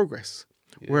your progress.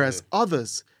 Whereas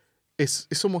others,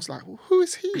 it's almost like, well, who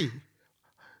is he?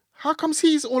 How comes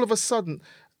he's all of a sudden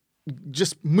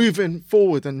just moving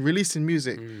forward and releasing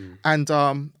music, and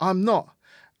I'm not?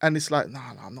 And it's like, no,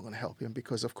 I'm not going to help him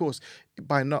because, of course,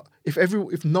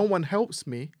 if no one helps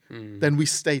me, then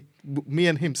me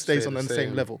and him stays on the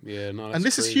same level. Yeah, no, that's and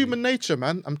this crazy. is human nature,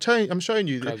 man. I'm showing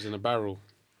you. Crabs in a barrel.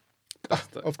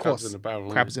 Of course, crabs in a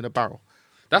barrel. Crabs in a barrel.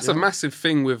 That's a massive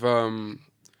thing with. I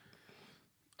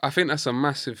think that's a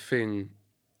massive thing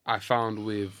I found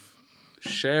with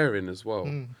sharing as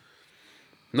well.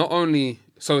 Not only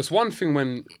so, it's one thing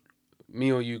when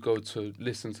me or you go to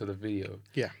listen to the video.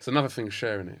 Yeah. It's another thing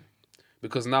sharing it.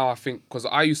 Because now I think, because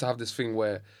I used to have this thing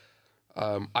where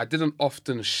I didn't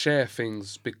often share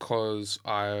things because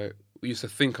I used to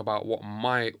think about what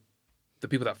the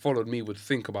people that followed me would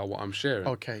think about what I'm sharing.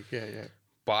 Okay, yeah.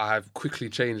 But I have quickly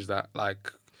changed that.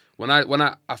 Like I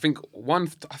think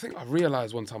I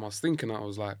realized one time I was thinking, I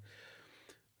was like,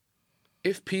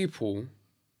 if people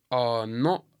are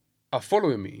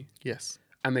following me, yes,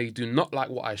 and they do not like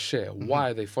what I share,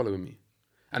 why are they following me?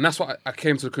 And that's what I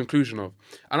came to the conclusion of.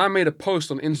 And I made a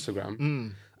post on Instagram,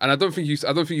 and I don't think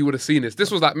you would have seen this. This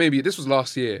was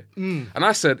last year, and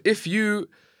I said,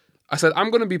 I'm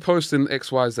going to be posting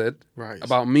XYZ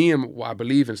about me and what I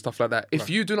believe and stuff like that. If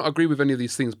you do not agree with any of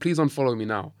these things, please unfollow me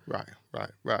now. Right.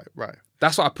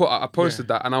 That's what I put. I posted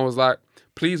that, and I was like,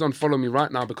 please unfollow me right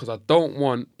now because I don't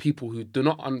want people who do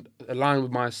not align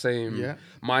with my same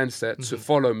mindset to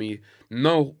follow me.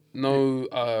 No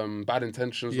bad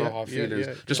intentions, no hard feelings.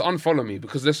 Just unfollow me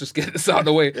because let's just get this out of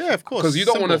the way. Yeah, of course. Because you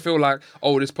don't want to feel like,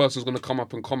 oh, this person's going to come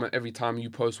up and comment every time you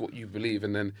post what you believe,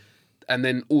 and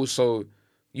then also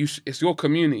it's your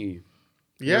community.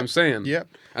 You know what I'm saying? Yeah.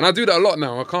 And I do that a lot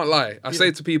now. I can't lie. I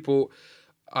say to people,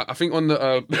 I think on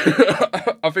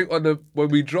the when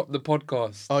we dropped the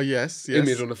podcast, yes,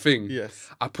 image on the thing, yes,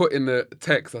 I put in the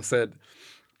text.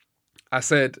 I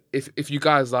said if you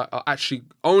guys are actually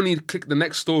only click the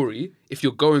next story if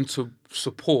you're going to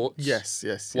support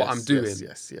what I'm doing.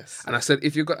 Yes. And I said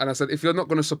if you're not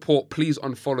going to support, please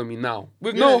unfollow me now.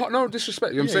 With no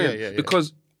disrespect. You know what I'm saying? Yeah.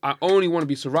 Because I only want to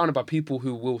be surrounded by people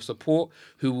who will support,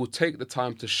 who will take the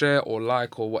time to share or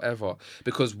like or whatever.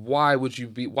 Because why would you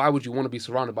want to be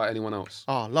surrounded by anyone else?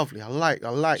 Oh, lovely. I like that.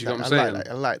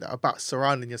 I like that about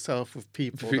surrounding yourself with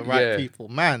people, the right people,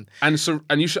 man. And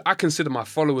I consider my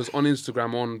followers on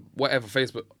Instagram, on whatever,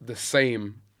 Facebook, the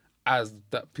same as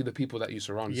the people that you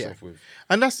surround yourself with.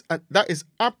 And that is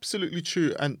absolutely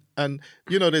true. And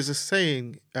you know, there's a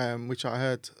saying which I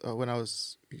heard when I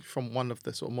was from one of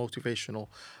the sort of motivational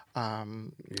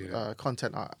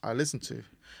content I listened to,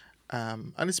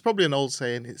 and it's probably an old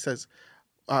saying. It says,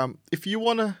 if you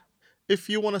wanna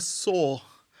soar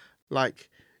like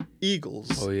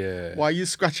eagles, why are you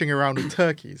scratching around with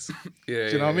turkeys? Do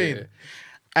you know what I mean? Yeah.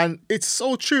 And it's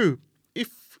so true.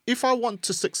 If I want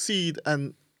to succeed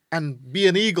and be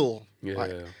an eagle,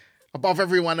 above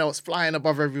everyone else, flying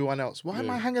above everyone else, why am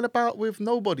I hanging about with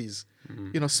nobodies?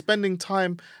 You know, spending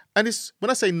time. And it's when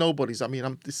I say nobodies, I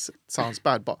mean this sounds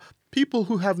bad, but people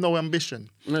who have no ambition,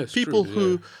 No, it's people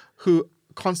true, who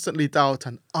constantly doubt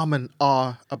and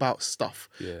ah about stuff,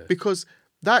 Yeah. because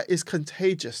that is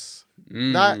contagious.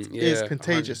 That is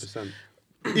contagious. 100%.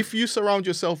 If you surround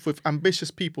yourself with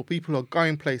ambitious people, people who are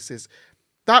going places,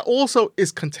 that also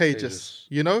is contagious.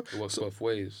 You know, It works both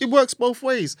ways. it works both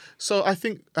ways. So I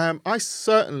think I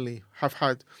certainly have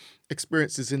had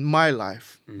experiences in my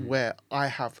life where I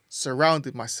have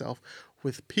surrounded myself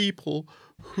with people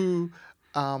who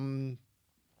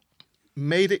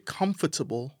made it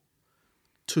comfortable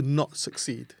to not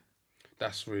succeed.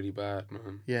 That's really bad,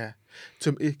 man. Yeah.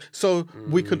 So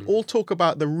we can all talk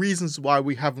about the reasons why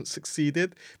we haven't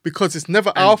succeeded, because it's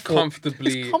never our fault.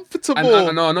 Comfortably. It's comfortable.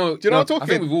 And I know. Do you know what I'm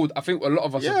talking? I think a lot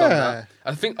of us have done that.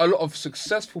 I think a lot of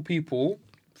successful people,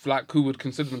 like who would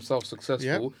consider themselves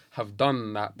successful, have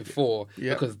done that before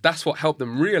because that's what helped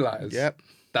them realize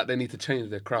that they need to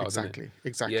change their crowd. Exactly.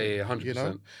 Yeah, 100%. You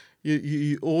know?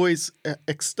 You always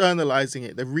externalizing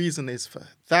it. The reason is for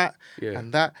that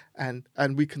and that, and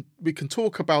we can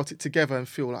talk about it together and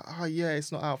feel like, oh yeah,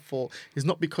 it's not our fault. It's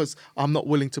not because I'm not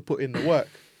willing to put in the work.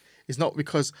 It's not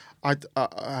because my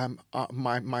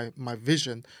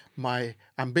vision, my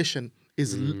ambition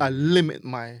is I limit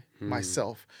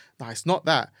myself. No, it's not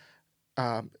that.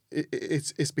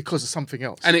 It's because of something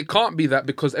else, and it can't be that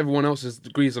because everyone else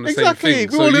agrees on the same exactly. thing.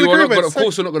 We're So all in you are not, agreement. but of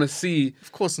course you're not going to see.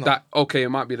 Of course not. That okay, it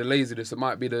might be the laziness, it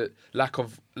might be the lack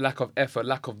of effort,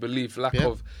 lack of belief, lack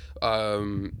of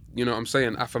you know what I'm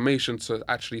saying, affirmation to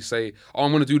actually say, oh,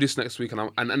 I'm going to do this next week,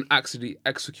 and actually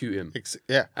executing.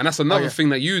 And that's another thing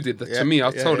that you did. That to me,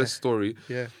 I'll tell this story.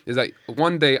 Is that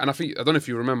one day, and I don't know if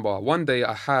you remember. One day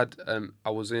I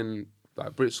was in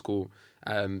like Brit school,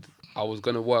 and I was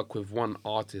going to work with one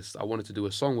artist. I wanted to do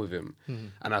a song with him.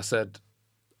 And I said,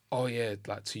 oh yeah,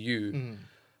 like to you,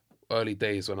 early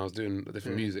days when I was doing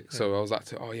different music. So I was like,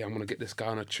 oh yeah, I'm going to get this guy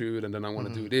on a tune and then I want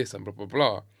to do this and blah, blah,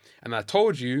 blah. And I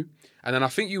told you, and then I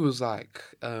think you was like,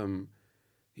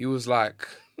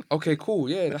 okay, cool.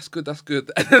 Yeah, that's good. That's good.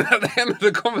 And then at the end of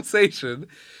the conversation,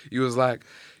 you was like,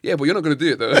 yeah, but you're not going to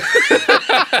do it though.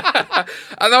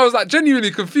 And I was like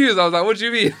genuinely confused. I was like, what do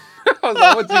you mean? I was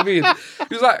like, what do you mean?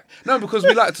 He was like, no, because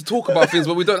we like to talk about things,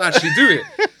 but we don't actually do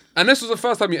it. And this was the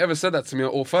first time you ever said that to me,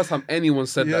 or first time anyone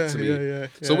said that to me.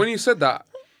 So when you said that,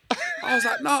 I was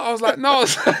like, no,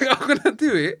 I'm going to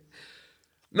do it.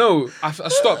 No, I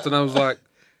stopped and I was like,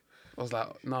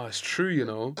 no, it's true, you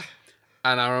know.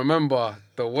 And I remember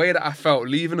the way that I felt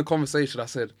leaving the conversation, I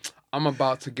said, I'm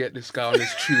about to get this guy on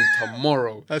his tune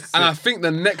tomorrow. I think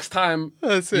the next time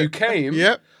you came,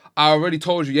 I already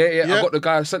told you, I got the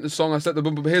guy, I sent the song, I sent the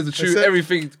boom, here's the tune,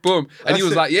 everything, boom. And he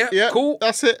was like, cool.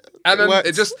 That's it. And then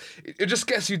it just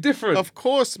gets you different. Of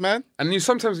course, man. And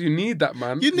sometimes you need that,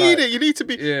 man. You need it. You need to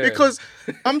be, because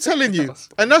I'm telling you,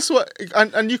 and that's what,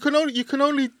 and you can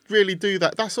only really do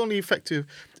that. That's only effective.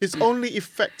 It's only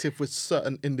effective with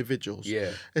certain individuals.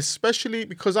 Yeah. Especially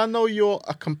because I know you're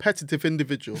a competitive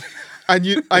individual,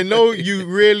 and I know you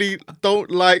really don't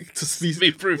like to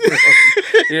speak through.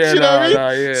 Yeah, you know what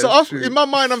I mean? Yeah, so in my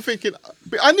mind, I'm thinking,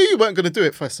 I knew you weren't going to do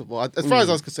it. First of all, as far as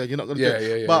I was concerned, you're not going to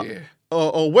do it. But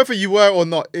or whether you were or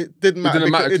not, it didn't matter.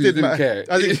 It didn't matter.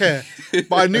 I didn't care.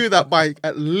 But I knew that by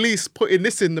at least putting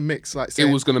this in the mix, like saying,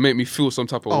 it was going to make me feel some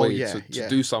type of way to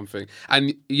do something.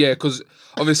 And because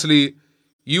obviously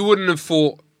you wouldn't have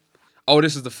thought, oh,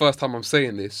 this is the first time I'm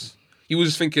saying this. You was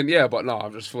just thinking, but no, I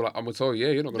just feel like I'm going to tell you,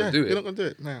 you're not going to do it. You're not going to do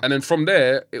it. No. And then from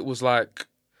there, it was like,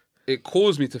 it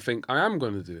caused me to think I am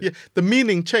going to do it. Yeah, the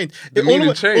meaning changed.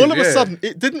 All of a sudden,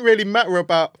 it didn't really matter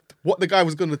about what the guy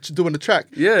was going to do on the track.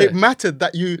 Yeah. It mattered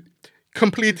that you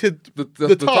completed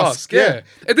the task. Yeah.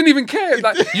 It didn't even care.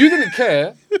 Like, you didn't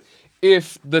care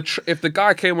if the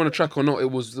guy came on the track or not.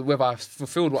 It was whether I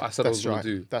fulfilled what I said I was going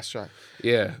to do. That's right.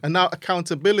 Yeah. And now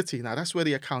accountability. Now that's where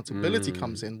the accountability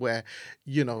comes in, where,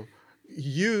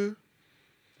 you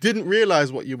didn't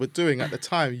realize what you were doing at the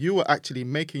time. You were actually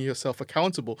making yourself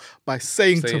accountable by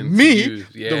saying to me,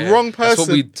 the wrong person. That's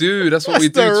what we do. That's what we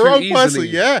do the too wrong easily.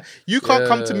 Person. Yeah. You can't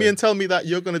come to me and tell me that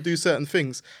you're going to do certain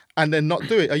things and then not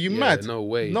do it. Are you mad? No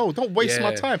way. No, don't waste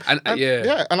my time. And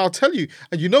and I'll tell you.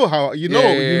 And you know what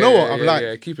I'm like.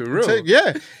 Yeah, keep it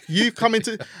real. You come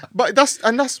into, but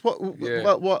that's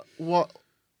what.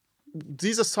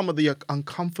 These are some of the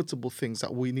uncomfortable things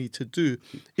that we need to do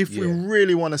if we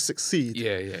really want to succeed.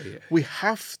 We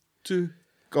have to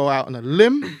go out on a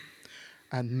limb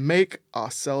and make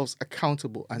ourselves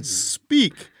accountable and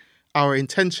speak our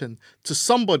intention to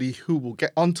somebody who will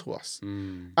get onto us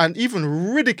and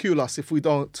even ridicule us if we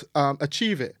don't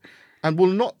achieve it, and will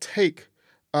not take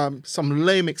some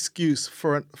lame excuse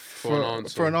for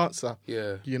an answer.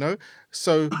 Yeah.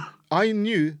 So I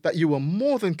knew that you were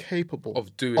more than capable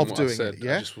of doing what I said. it.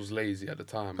 Yeah, I just was lazy at the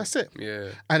time. that's it.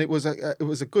 Yeah. And it was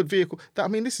a good vehicle. That, I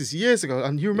mean, this is years ago,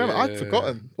 and you remember I'd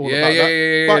forgotten all yeah, about yeah, that.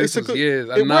 Yeah, but it's it's a good. years.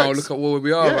 And it now works. look at where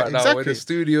we are right now. We're in the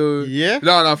studio. Yeah.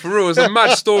 No, for real, it's a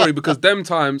mad story because them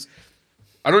times,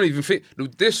 I don't even think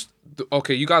this.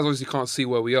 Okay, you guys obviously can't see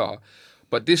where we are.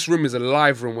 But this room is a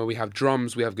live room where we have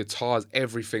drums, we have guitars,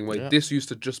 everything. Where this used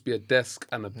to just be a desk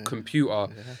and a computer.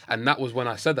 Yeah. And that was when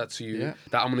I said that to you,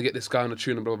 that I'm going to get this guy on a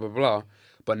tune and blah, blah, blah.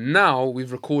 But now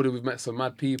we've recorded, we've met some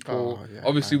mad people.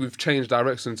 Obviously, we've changed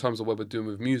direction in terms of what we're doing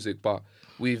with music, but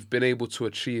we've been able to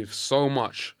achieve so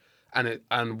much.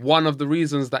 And one of the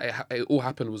reasons that it all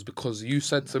happened was because you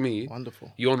said to me,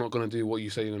 Wonderful. You're not going to do what you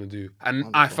say you're going to do. And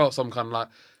I felt some kind of like,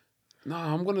 no,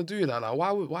 I'm gonna do that. Like,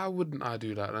 why wouldn't I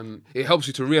do that? And it helps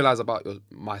you to realize about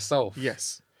myself.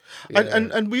 Yes, Yeah.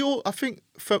 and we all, I think,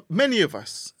 for many of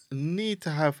us, need to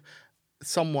have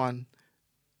someone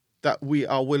that we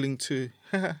are willing to.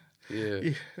 Yeah.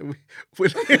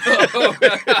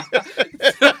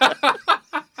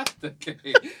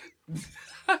 Okay.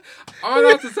 I'm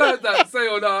allowed to say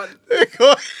or not.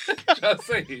 Just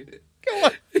say it. Come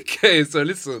on. Okay, so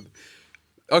listen.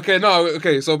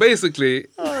 Okay, so basically,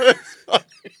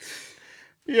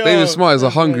 David Smart is a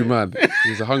hungry man.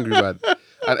 He's a hungry man.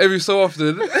 And every so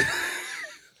often,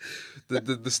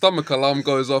 the stomach alarm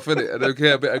goes off, innit? And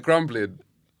okay, a bit of grumbling.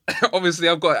 Obviously,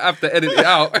 I have to edit it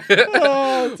out.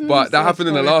 But that happened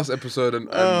in the last episode, and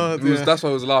that's why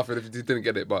I was laughing if you didn't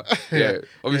get it. But yeah,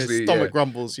 obviously, stomach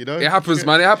grumbles, you know. It happens,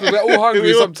 man. It happens. We're all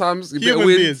hungry sometimes. Human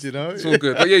beings, you know. It's all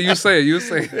good. But yeah, you say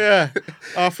it. Yeah,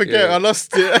 I forget. I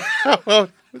lost it.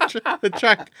 The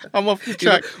track. I'm off the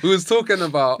track. We was talking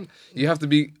about you have to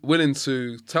be willing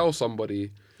to tell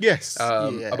somebody. Yes.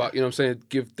 About, you know what I'm saying,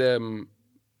 give them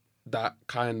that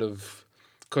kind of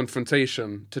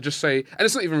confrontation to just say, and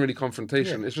it's not even really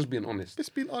confrontation, it's just being honest. It's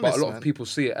being honest, but a lot of people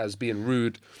see it as being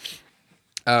rude.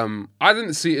 I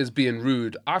didn't see it as being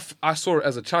rude. I saw it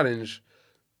as a challenge,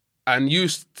 and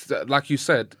like you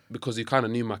said, because you kind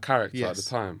of knew my character at the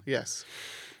time. Yes.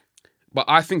 But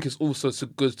I think it's also so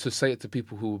good to say it to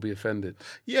people who will be offended.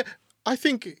 Yeah, I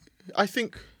think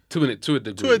to a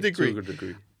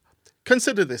degree.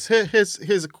 Consider this.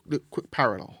 Here's a quick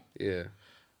parallel. Yeah.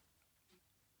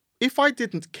 If I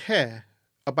didn't care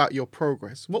about your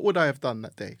progress, what would I have done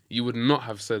that day? You would not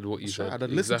have said what you said. I'd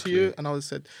have listened to you and I would have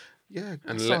said, yeah,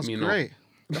 that sounds great.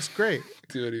 That's great.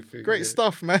 Do anything. Great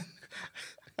stuff, man.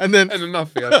 And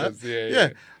enough,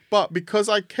 yeah. But because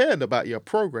I cared about your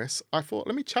progress, I thought,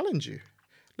 let me challenge you.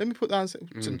 Let me put that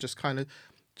and just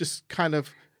kind of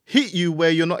hit you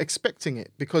where you're not expecting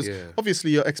it. Because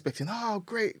obviously you're expecting, oh,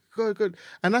 great, good.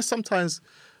 And that's sometimes,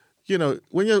 you know,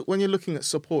 when you're looking at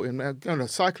supporting,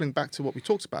 cycling back to what we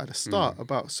talked about at the start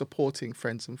about supporting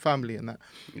friends and family and that.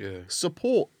 Yeah.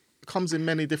 Support comes in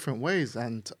many different ways.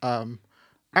 And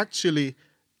actually,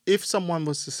 if someone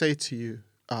was to say to you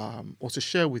or to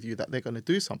share with you that they're going to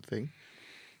do something,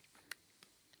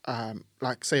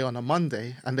 like say on a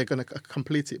Monday, and they're going to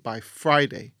complete it by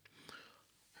Friday.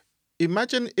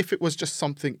 Imagine if it was just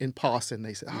something in passing.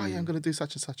 They say, "Oh yeah, I'm going to do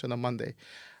such and such on a Monday,"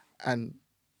 and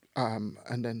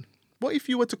then what if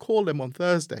you were to call them on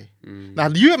Thursday? Now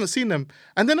you haven't seen them,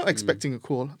 and they're not expecting a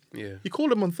call. Yeah, you call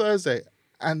them on Thursday,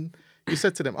 and you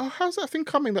said to them, "Oh, how's that thing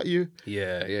coming that you?"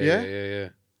 Yeah.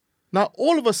 Now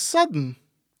all of a sudden,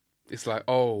 it's like,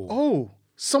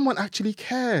 someone actually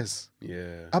cares.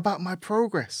 Yeah. About my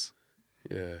progress.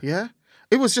 Yeah. Yeah.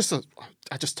 It was just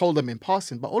I just told them in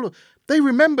passing, but they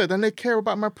remembered and they care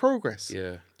about my progress.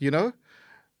 Yeah. You know?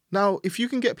 Now, if you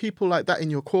can get people like that in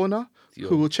your corner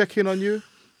who will check in on you,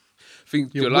 I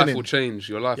think your life will change.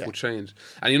 Your life will change.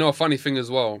 And you know a funny thing as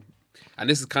well, and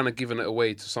this is kind of giving it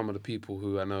away to some of the people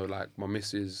who I know, like my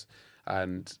missus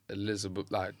and Elizabeth,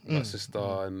 like my sister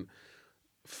and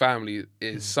family,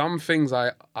 is some things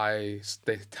they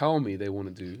tell me they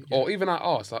want to do, or even I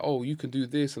ask, like, oh, you can do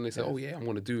this, and they say, oh yeah, I'm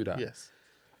going to do that. Yes.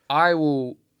 I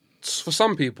will, for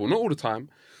some people, not all the time,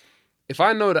 if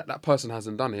I know that person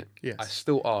hasn't done it, I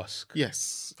still ask.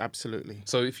 Yes, absolutely.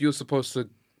 So if you're supposed to,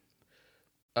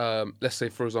 let's say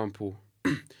for example,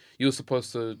 you're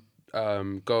supposed to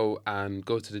go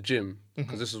to the gym,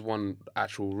 because this is one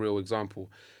actual real example,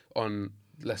 on,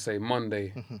 let's say,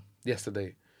 Monday,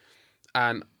 yesterday.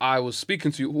 And I was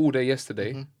speaking to you all day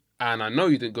yesterday, and I know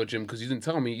you didn't go gym because you didn't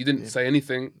tell me. You didn't say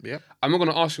anything. Yep. I'm not going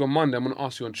to ask you on Monday. I'm going to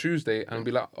ask you on Tuesday and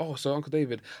be like, oh, so Uncle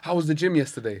David, how was the gym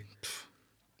yesterday?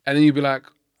 And then you'd be like,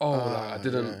 I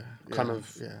didn't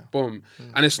boom.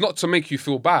 And it's not to make you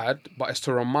feel bad, but it's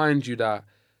to remind you that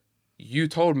you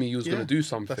told me you was going to do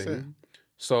something.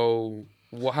 So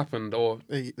what happened, or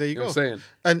There you you know go. what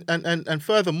I'm saying? And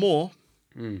furthermore,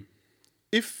 Mm.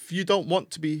 if you don't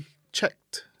want to be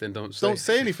checked, Then don't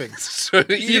say anything. So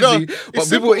easy, know, but it's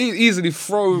people simple. easily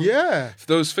throw Yeah.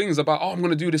 those things about, oh, I'm going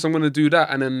to do this, I'm going to do that,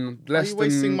 and then less you than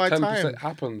wasting my 10% time?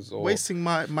 happens. Or Wasting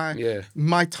my yeah,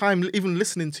 my time even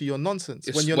listening to your nonsense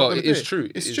when you're well, not going it to do is it. true.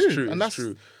 It's It's true, true. and It's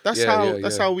true. that's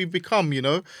Yeah, how we've become.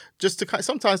 Just to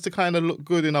sometimes to kind of look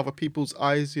good in other people's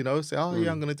eyes. Say, oh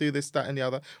yeah, I'm going to do this, that, and the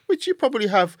other, which you probably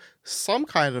have some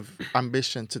kind of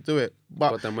ambition to do it,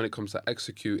 But then when it comes to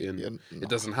executing, it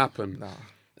doesn't happen. No.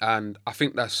 And I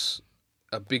think that's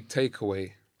a big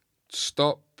takeaway.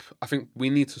 I think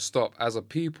we need to stop as a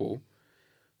people.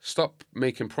 Stop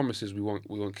making promises we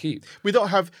won't keep. We don't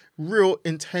have real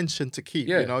intention to keep,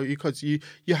 Yeah. because you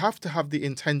have to have the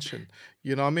intention,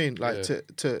 you know what I mean? Like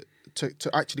to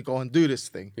actually go and do this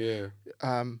thing. Yeah.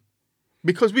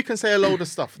 Because we can say a load of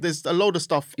stuff. There's a load of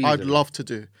stuff I'd Easily. love to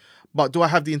do. But do I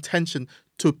have the intention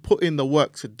to put in the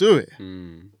work to do it?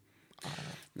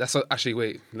 Actually,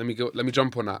 wait, let me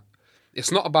jump on that.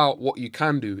 It's not about what you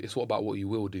can do, it's about what you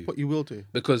will do. What you will do.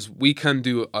 Because we can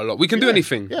do a lot. We can do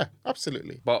anything. Yeah,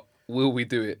 absolutely. But will we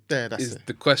do it? Yeah, that's is it.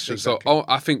 the question. Exactly. So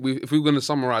I think if we were going to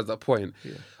summarize that point,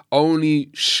 only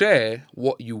share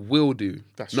what you will do,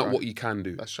 That's not right. what you can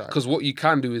do. That's right. Because what you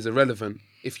can do is irrelevant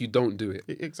if you don't do it.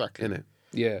 Exactly. Innit?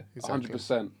 Yeah, Exactly.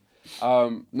 100%.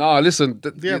 No, listen.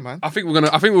 Man. I think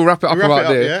we'll wrap it up wrap about it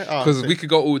up, there yeah? Oh, because sick. we could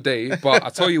go all day. But I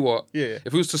tell you what, Yeah.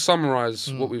 if we was to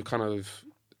summarize what we've kind of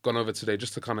gone over today,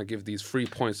 just to kind of give these 3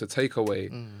 points to take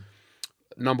away.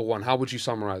 Number one, how would you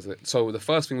summarize it? So the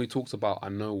first thing we talked about, I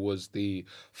know, was the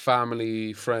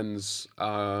family, friends,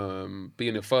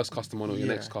 being your first customer, not your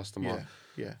next customer.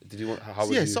 Yeah. Did you want? How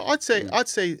would Yeah, you? so I'd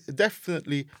say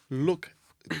definitely look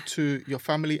to your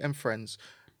family and friends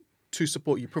to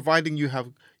support you, providing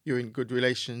you're in good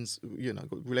relations,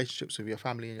 good relationships with your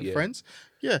family and your friends.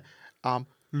 Yeah.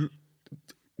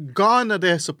 Garner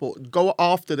their support, go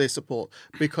after their support,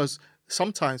 because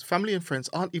sometimes family and friends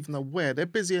aren't even aware. They're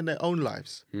busy in their own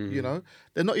lives,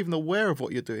 They're not even aware of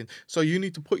what you're doing. So you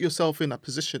need to put yourself in a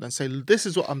position and say, this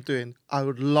is what I'm doing. I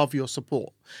would love your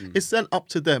support. It's then up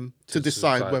to them to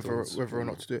decide whether or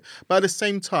not to do it. But at the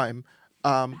same time,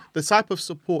 the type of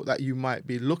support that you might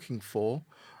be looking for,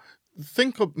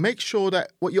 make sure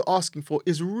that what you're asking for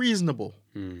is reasonable.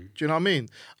 Do you know what I mean?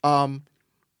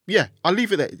 Yeah, I'll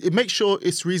leave it there. Make sure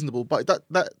it's reasonable, but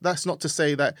that's not to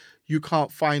say that you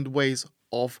can't find ways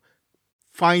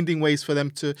for them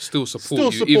to Still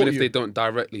support you, even if they don't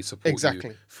directly support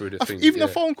you through the things. Even a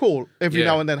phone call every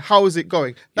now and then. How is it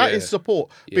going? That is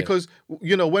support. Yeah. Because,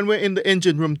 when we're in the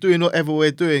engine room doing whatever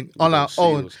we're doing on our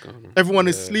own, everyone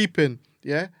is sleeping.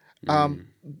 Yeah.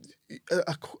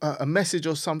 A message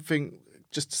or something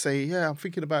just to say, yeah, I'm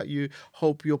thinking about you.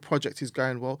 Hope your project is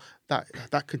going well.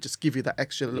 That could just give you that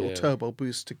extra little turbo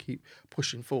boost to keep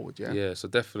pushing forward. Yeah. Yeah. So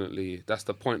definitely, that's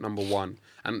the point number one.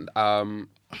 And I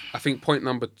think point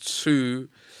number two,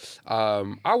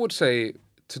 I would say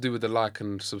to do with the like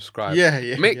and subscribe.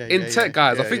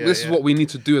 Guys. I think this is what we need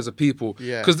to do as a people.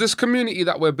 Yeah. Because this community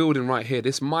that we're building right here,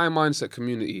 this My Mindset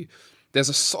community.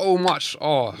 There's so much.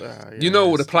 All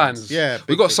the plans. Yeah,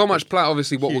 we've got so much plan.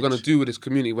 Obviously, what we're gonna do with this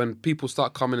community when people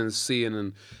start coming and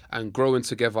seeing and growing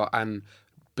together and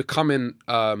becoming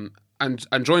and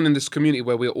joining this community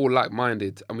where we're all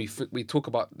like-minded and we talk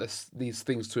about these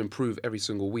things to improve every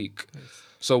single week. Yes.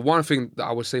 So one thing that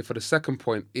I would say for the second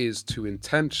point is to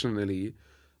intentionally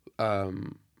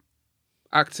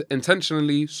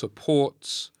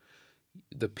support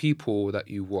the people that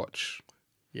you watch.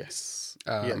 Yes.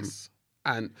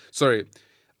 And sorry,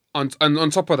 on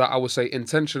top of that, I would say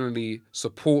intentionally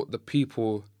support the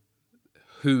people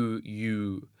who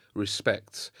you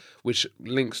respect, which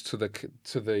links to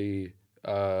the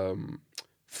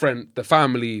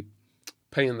family,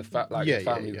 paying the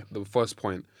family. The first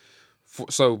point.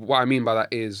 So what I mean by that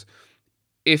is,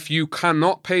 if you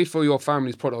cannot pay for your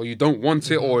family's product, or you don't want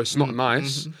it, or it's not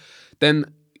nice, then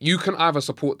you can either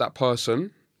support that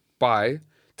person by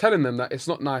telling them that it's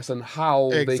not nice and how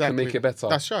they can make it better.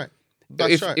 That's right.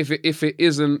 If it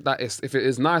isn't that, if it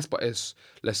is nice, but it's,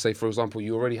 let's say for example,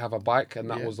 you already have a bike and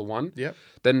that was the one. Yep.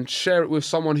 Then share it with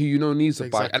someone who you know needs a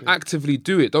bike and actively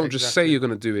do it. Don't just say you're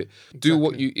gonna do it. Do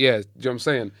what you. Yeah. Do you know what I'm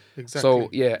saying? Exactly. So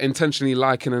yeah, intentionally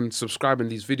liking and subscribing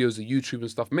these videos to YouTube and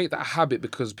stuff. Make that a habit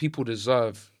because people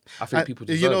deserve. I think people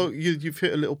deserve. You've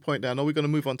hit a little point there. I know we're going to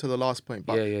move on to the last point,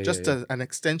 but an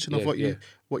extension of what you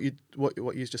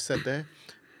just said there.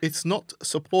 It's not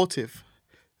supportive.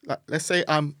 Like, let's say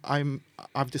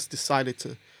I've just decided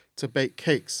to bake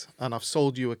cakes and I've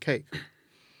sold you a cake.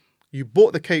 You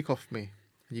bought the cake off me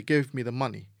and you gave me the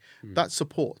money. That's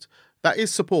support. That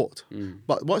is support.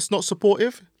 But what's not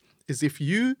supportive is if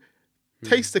you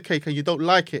taste the cake and you don't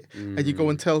like it, and you go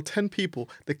and tell 10 people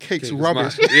the cake's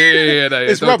rubbish. No,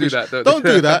 it's don't rubbish. do that. Don't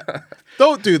do that.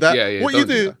 Don't do that. Yeah, what you don't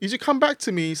do do that. is you come back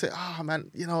to me, you say, man,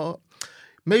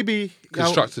 maybe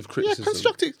Constructive criticism. Yeah,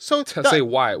 constructive. So say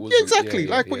why it wasn't. Exactly,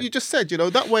 what you just said.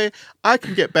 That way I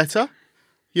can get better.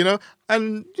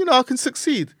 And I can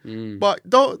succeed. But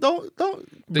don't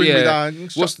bring me down.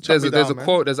 There's a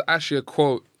quote. There's actually a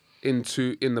quote in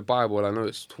the Bible. I know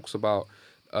it talks about.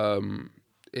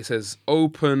 It says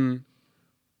open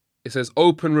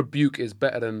rebuke is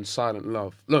better than silent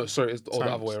love. No, sorry, it's the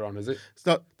other way around. Is it? It's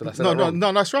not, Did I say that wrong?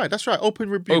 No, that's right. That's right. Open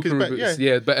rebuke is better.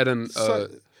 Better than.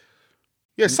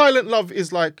 Silent love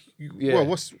is like. Yeah.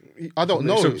 Well, I don't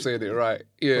know. I'm saying it right.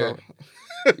 Yeah.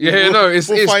 Well, it's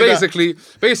we'll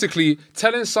basically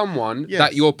telling someone Yes.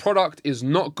 that your product is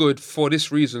not good for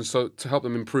this reason, so to help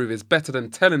them improve is better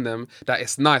than telling them that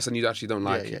it's nice and you actually don't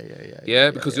like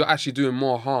it. Because you're actually doing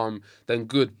more harm than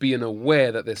good, being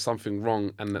aware that there's something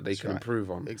wrong and that they can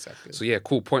improve on. Exactly. So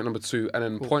cool. Point number 2, and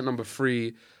then point number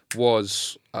 3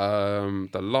 was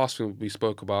the last thing we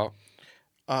spoke about.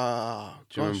 Do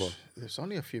you remember? It was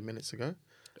only a few minutes ago.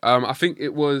 I think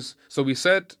it was. So we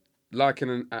said.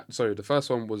 The first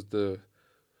one was the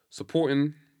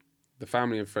supporting the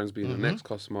family and friends being the next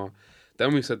customer.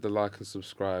 Then we said the like and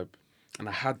subscribe, and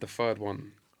I had the third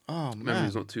one. Oh man,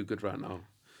 memory's not too good right now.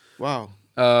 Wow.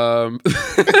 The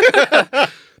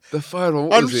third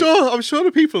one. I'm sure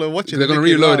the people are watching. They're gonna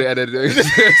reload it and then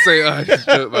say, "Oh, it's a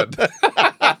joke, man."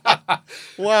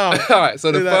 Wow. All right.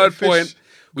 So the third point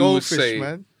we would say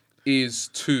man. is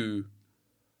to.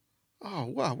 Oh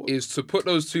wow. Is to put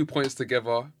those 2 points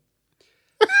together.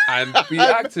 And be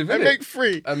active, and make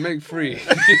free. Okay,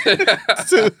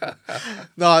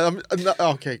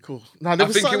 cool. No, I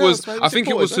think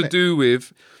it was to do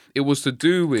with. It was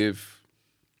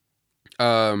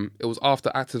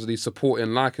after actively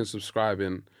supporting, liking,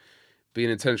 subscribing,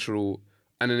 being intentional,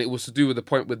 and then it was to do with the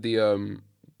point with the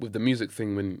music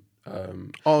thing when.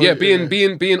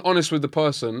 Being honest with the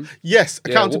person. Yes,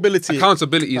 accountability.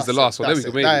 Accountability is the last one. There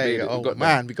we go. We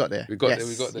got there. We got there.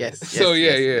 Yes. So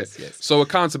yes. So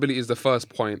accountability is the first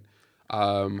point.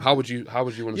 How would you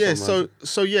want to summarize it?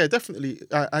 So definitely.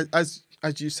 As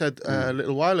you said a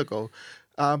little while ago,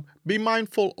 be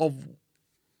mindful of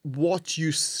what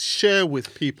you share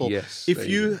with people. Yes. If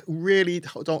you really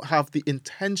don't have the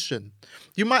intention,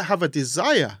 you might have a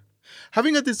desire.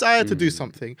 Having a desire to do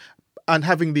something. And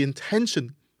having the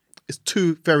intention is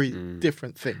two very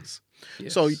different things.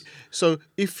 Yes. So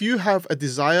if you have a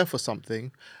desire for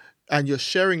something and you're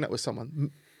sharing that with someone,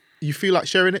 you feel like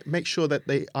sharing it, make sure that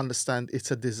they understand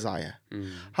it's a desire.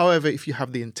 However, if you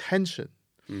have the intention,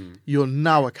 you're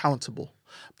now accountable.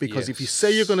 Because if you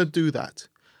say you're going to do that,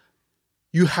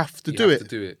 you have to do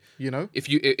it. If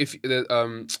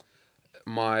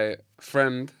my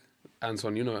friend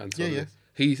Anton, Anton, Yeah.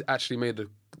 he actually made a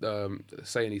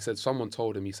saying. He said someone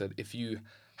told him. He said if you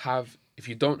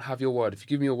don't have your word, if you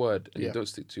give me your word and you don't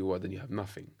stick to your word, then you have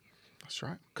nothing. That's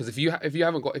right. Because if you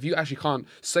actually can't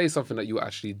say something that you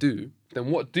actually do, then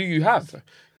what do you have?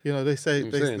 They say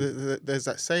there's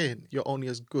that saying, you're only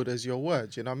as good as your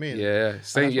words. You know what I mean? Yeah,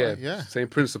 same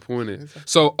principle, innit? Exactly.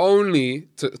 So only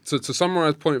to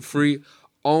summarize point 3,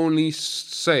 only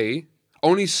speak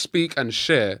and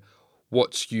share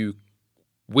what you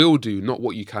will do, not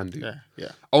what you can do.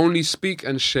 Yeah. Only speak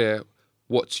and share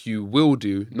what you will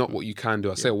do, not what you can do.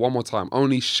 I say it one more time.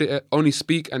 Only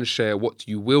speak and share what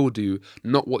you will do,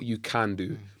 not what you can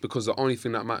do. Because the only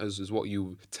thing that matters is what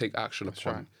you take action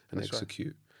upon and execute.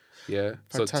 Right. Yeah.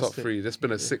 Fantastic. So top 3. This has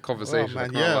been a sick conversation. Oh,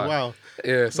 man. Wow.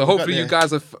 Yeah. So hopefully you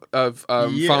guys have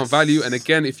found value. And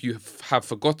again, if you have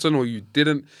forgotten or you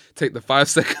didn't take the 5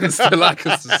 seconds to like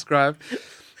and subscribe,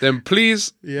 then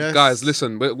please, guys,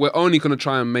 listen, we're only going to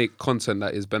try and make content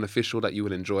that is beneficial, that you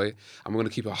will enjoy. And we're going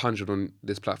to keep 100 on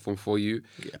this platform for you.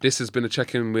 Yeah. This has been a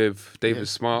check-in with David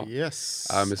Smart. Yes.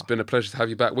 It's been a pleasure to have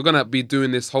you back. We're going to be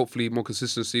doing this, hopefully, more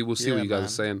consistency. We'll see what you guys are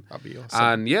saying. That'd be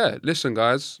awesome. And listen,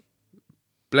 guys,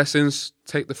 blessings,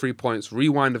 take the 3 points,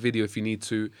 rewind the video if you need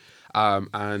to.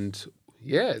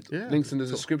 Links in the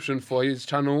description for his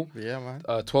channel. Yeah, man.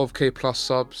 12K plus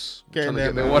subs. Get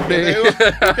there one day.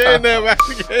 Get in there, man.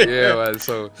 Man.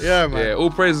 So man. Yeah,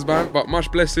 all praises, man. But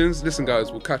much blessings. Listen,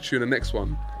 guys, we'll catch you in the next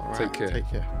one. All right, take care. Take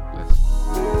care.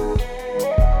 Bless.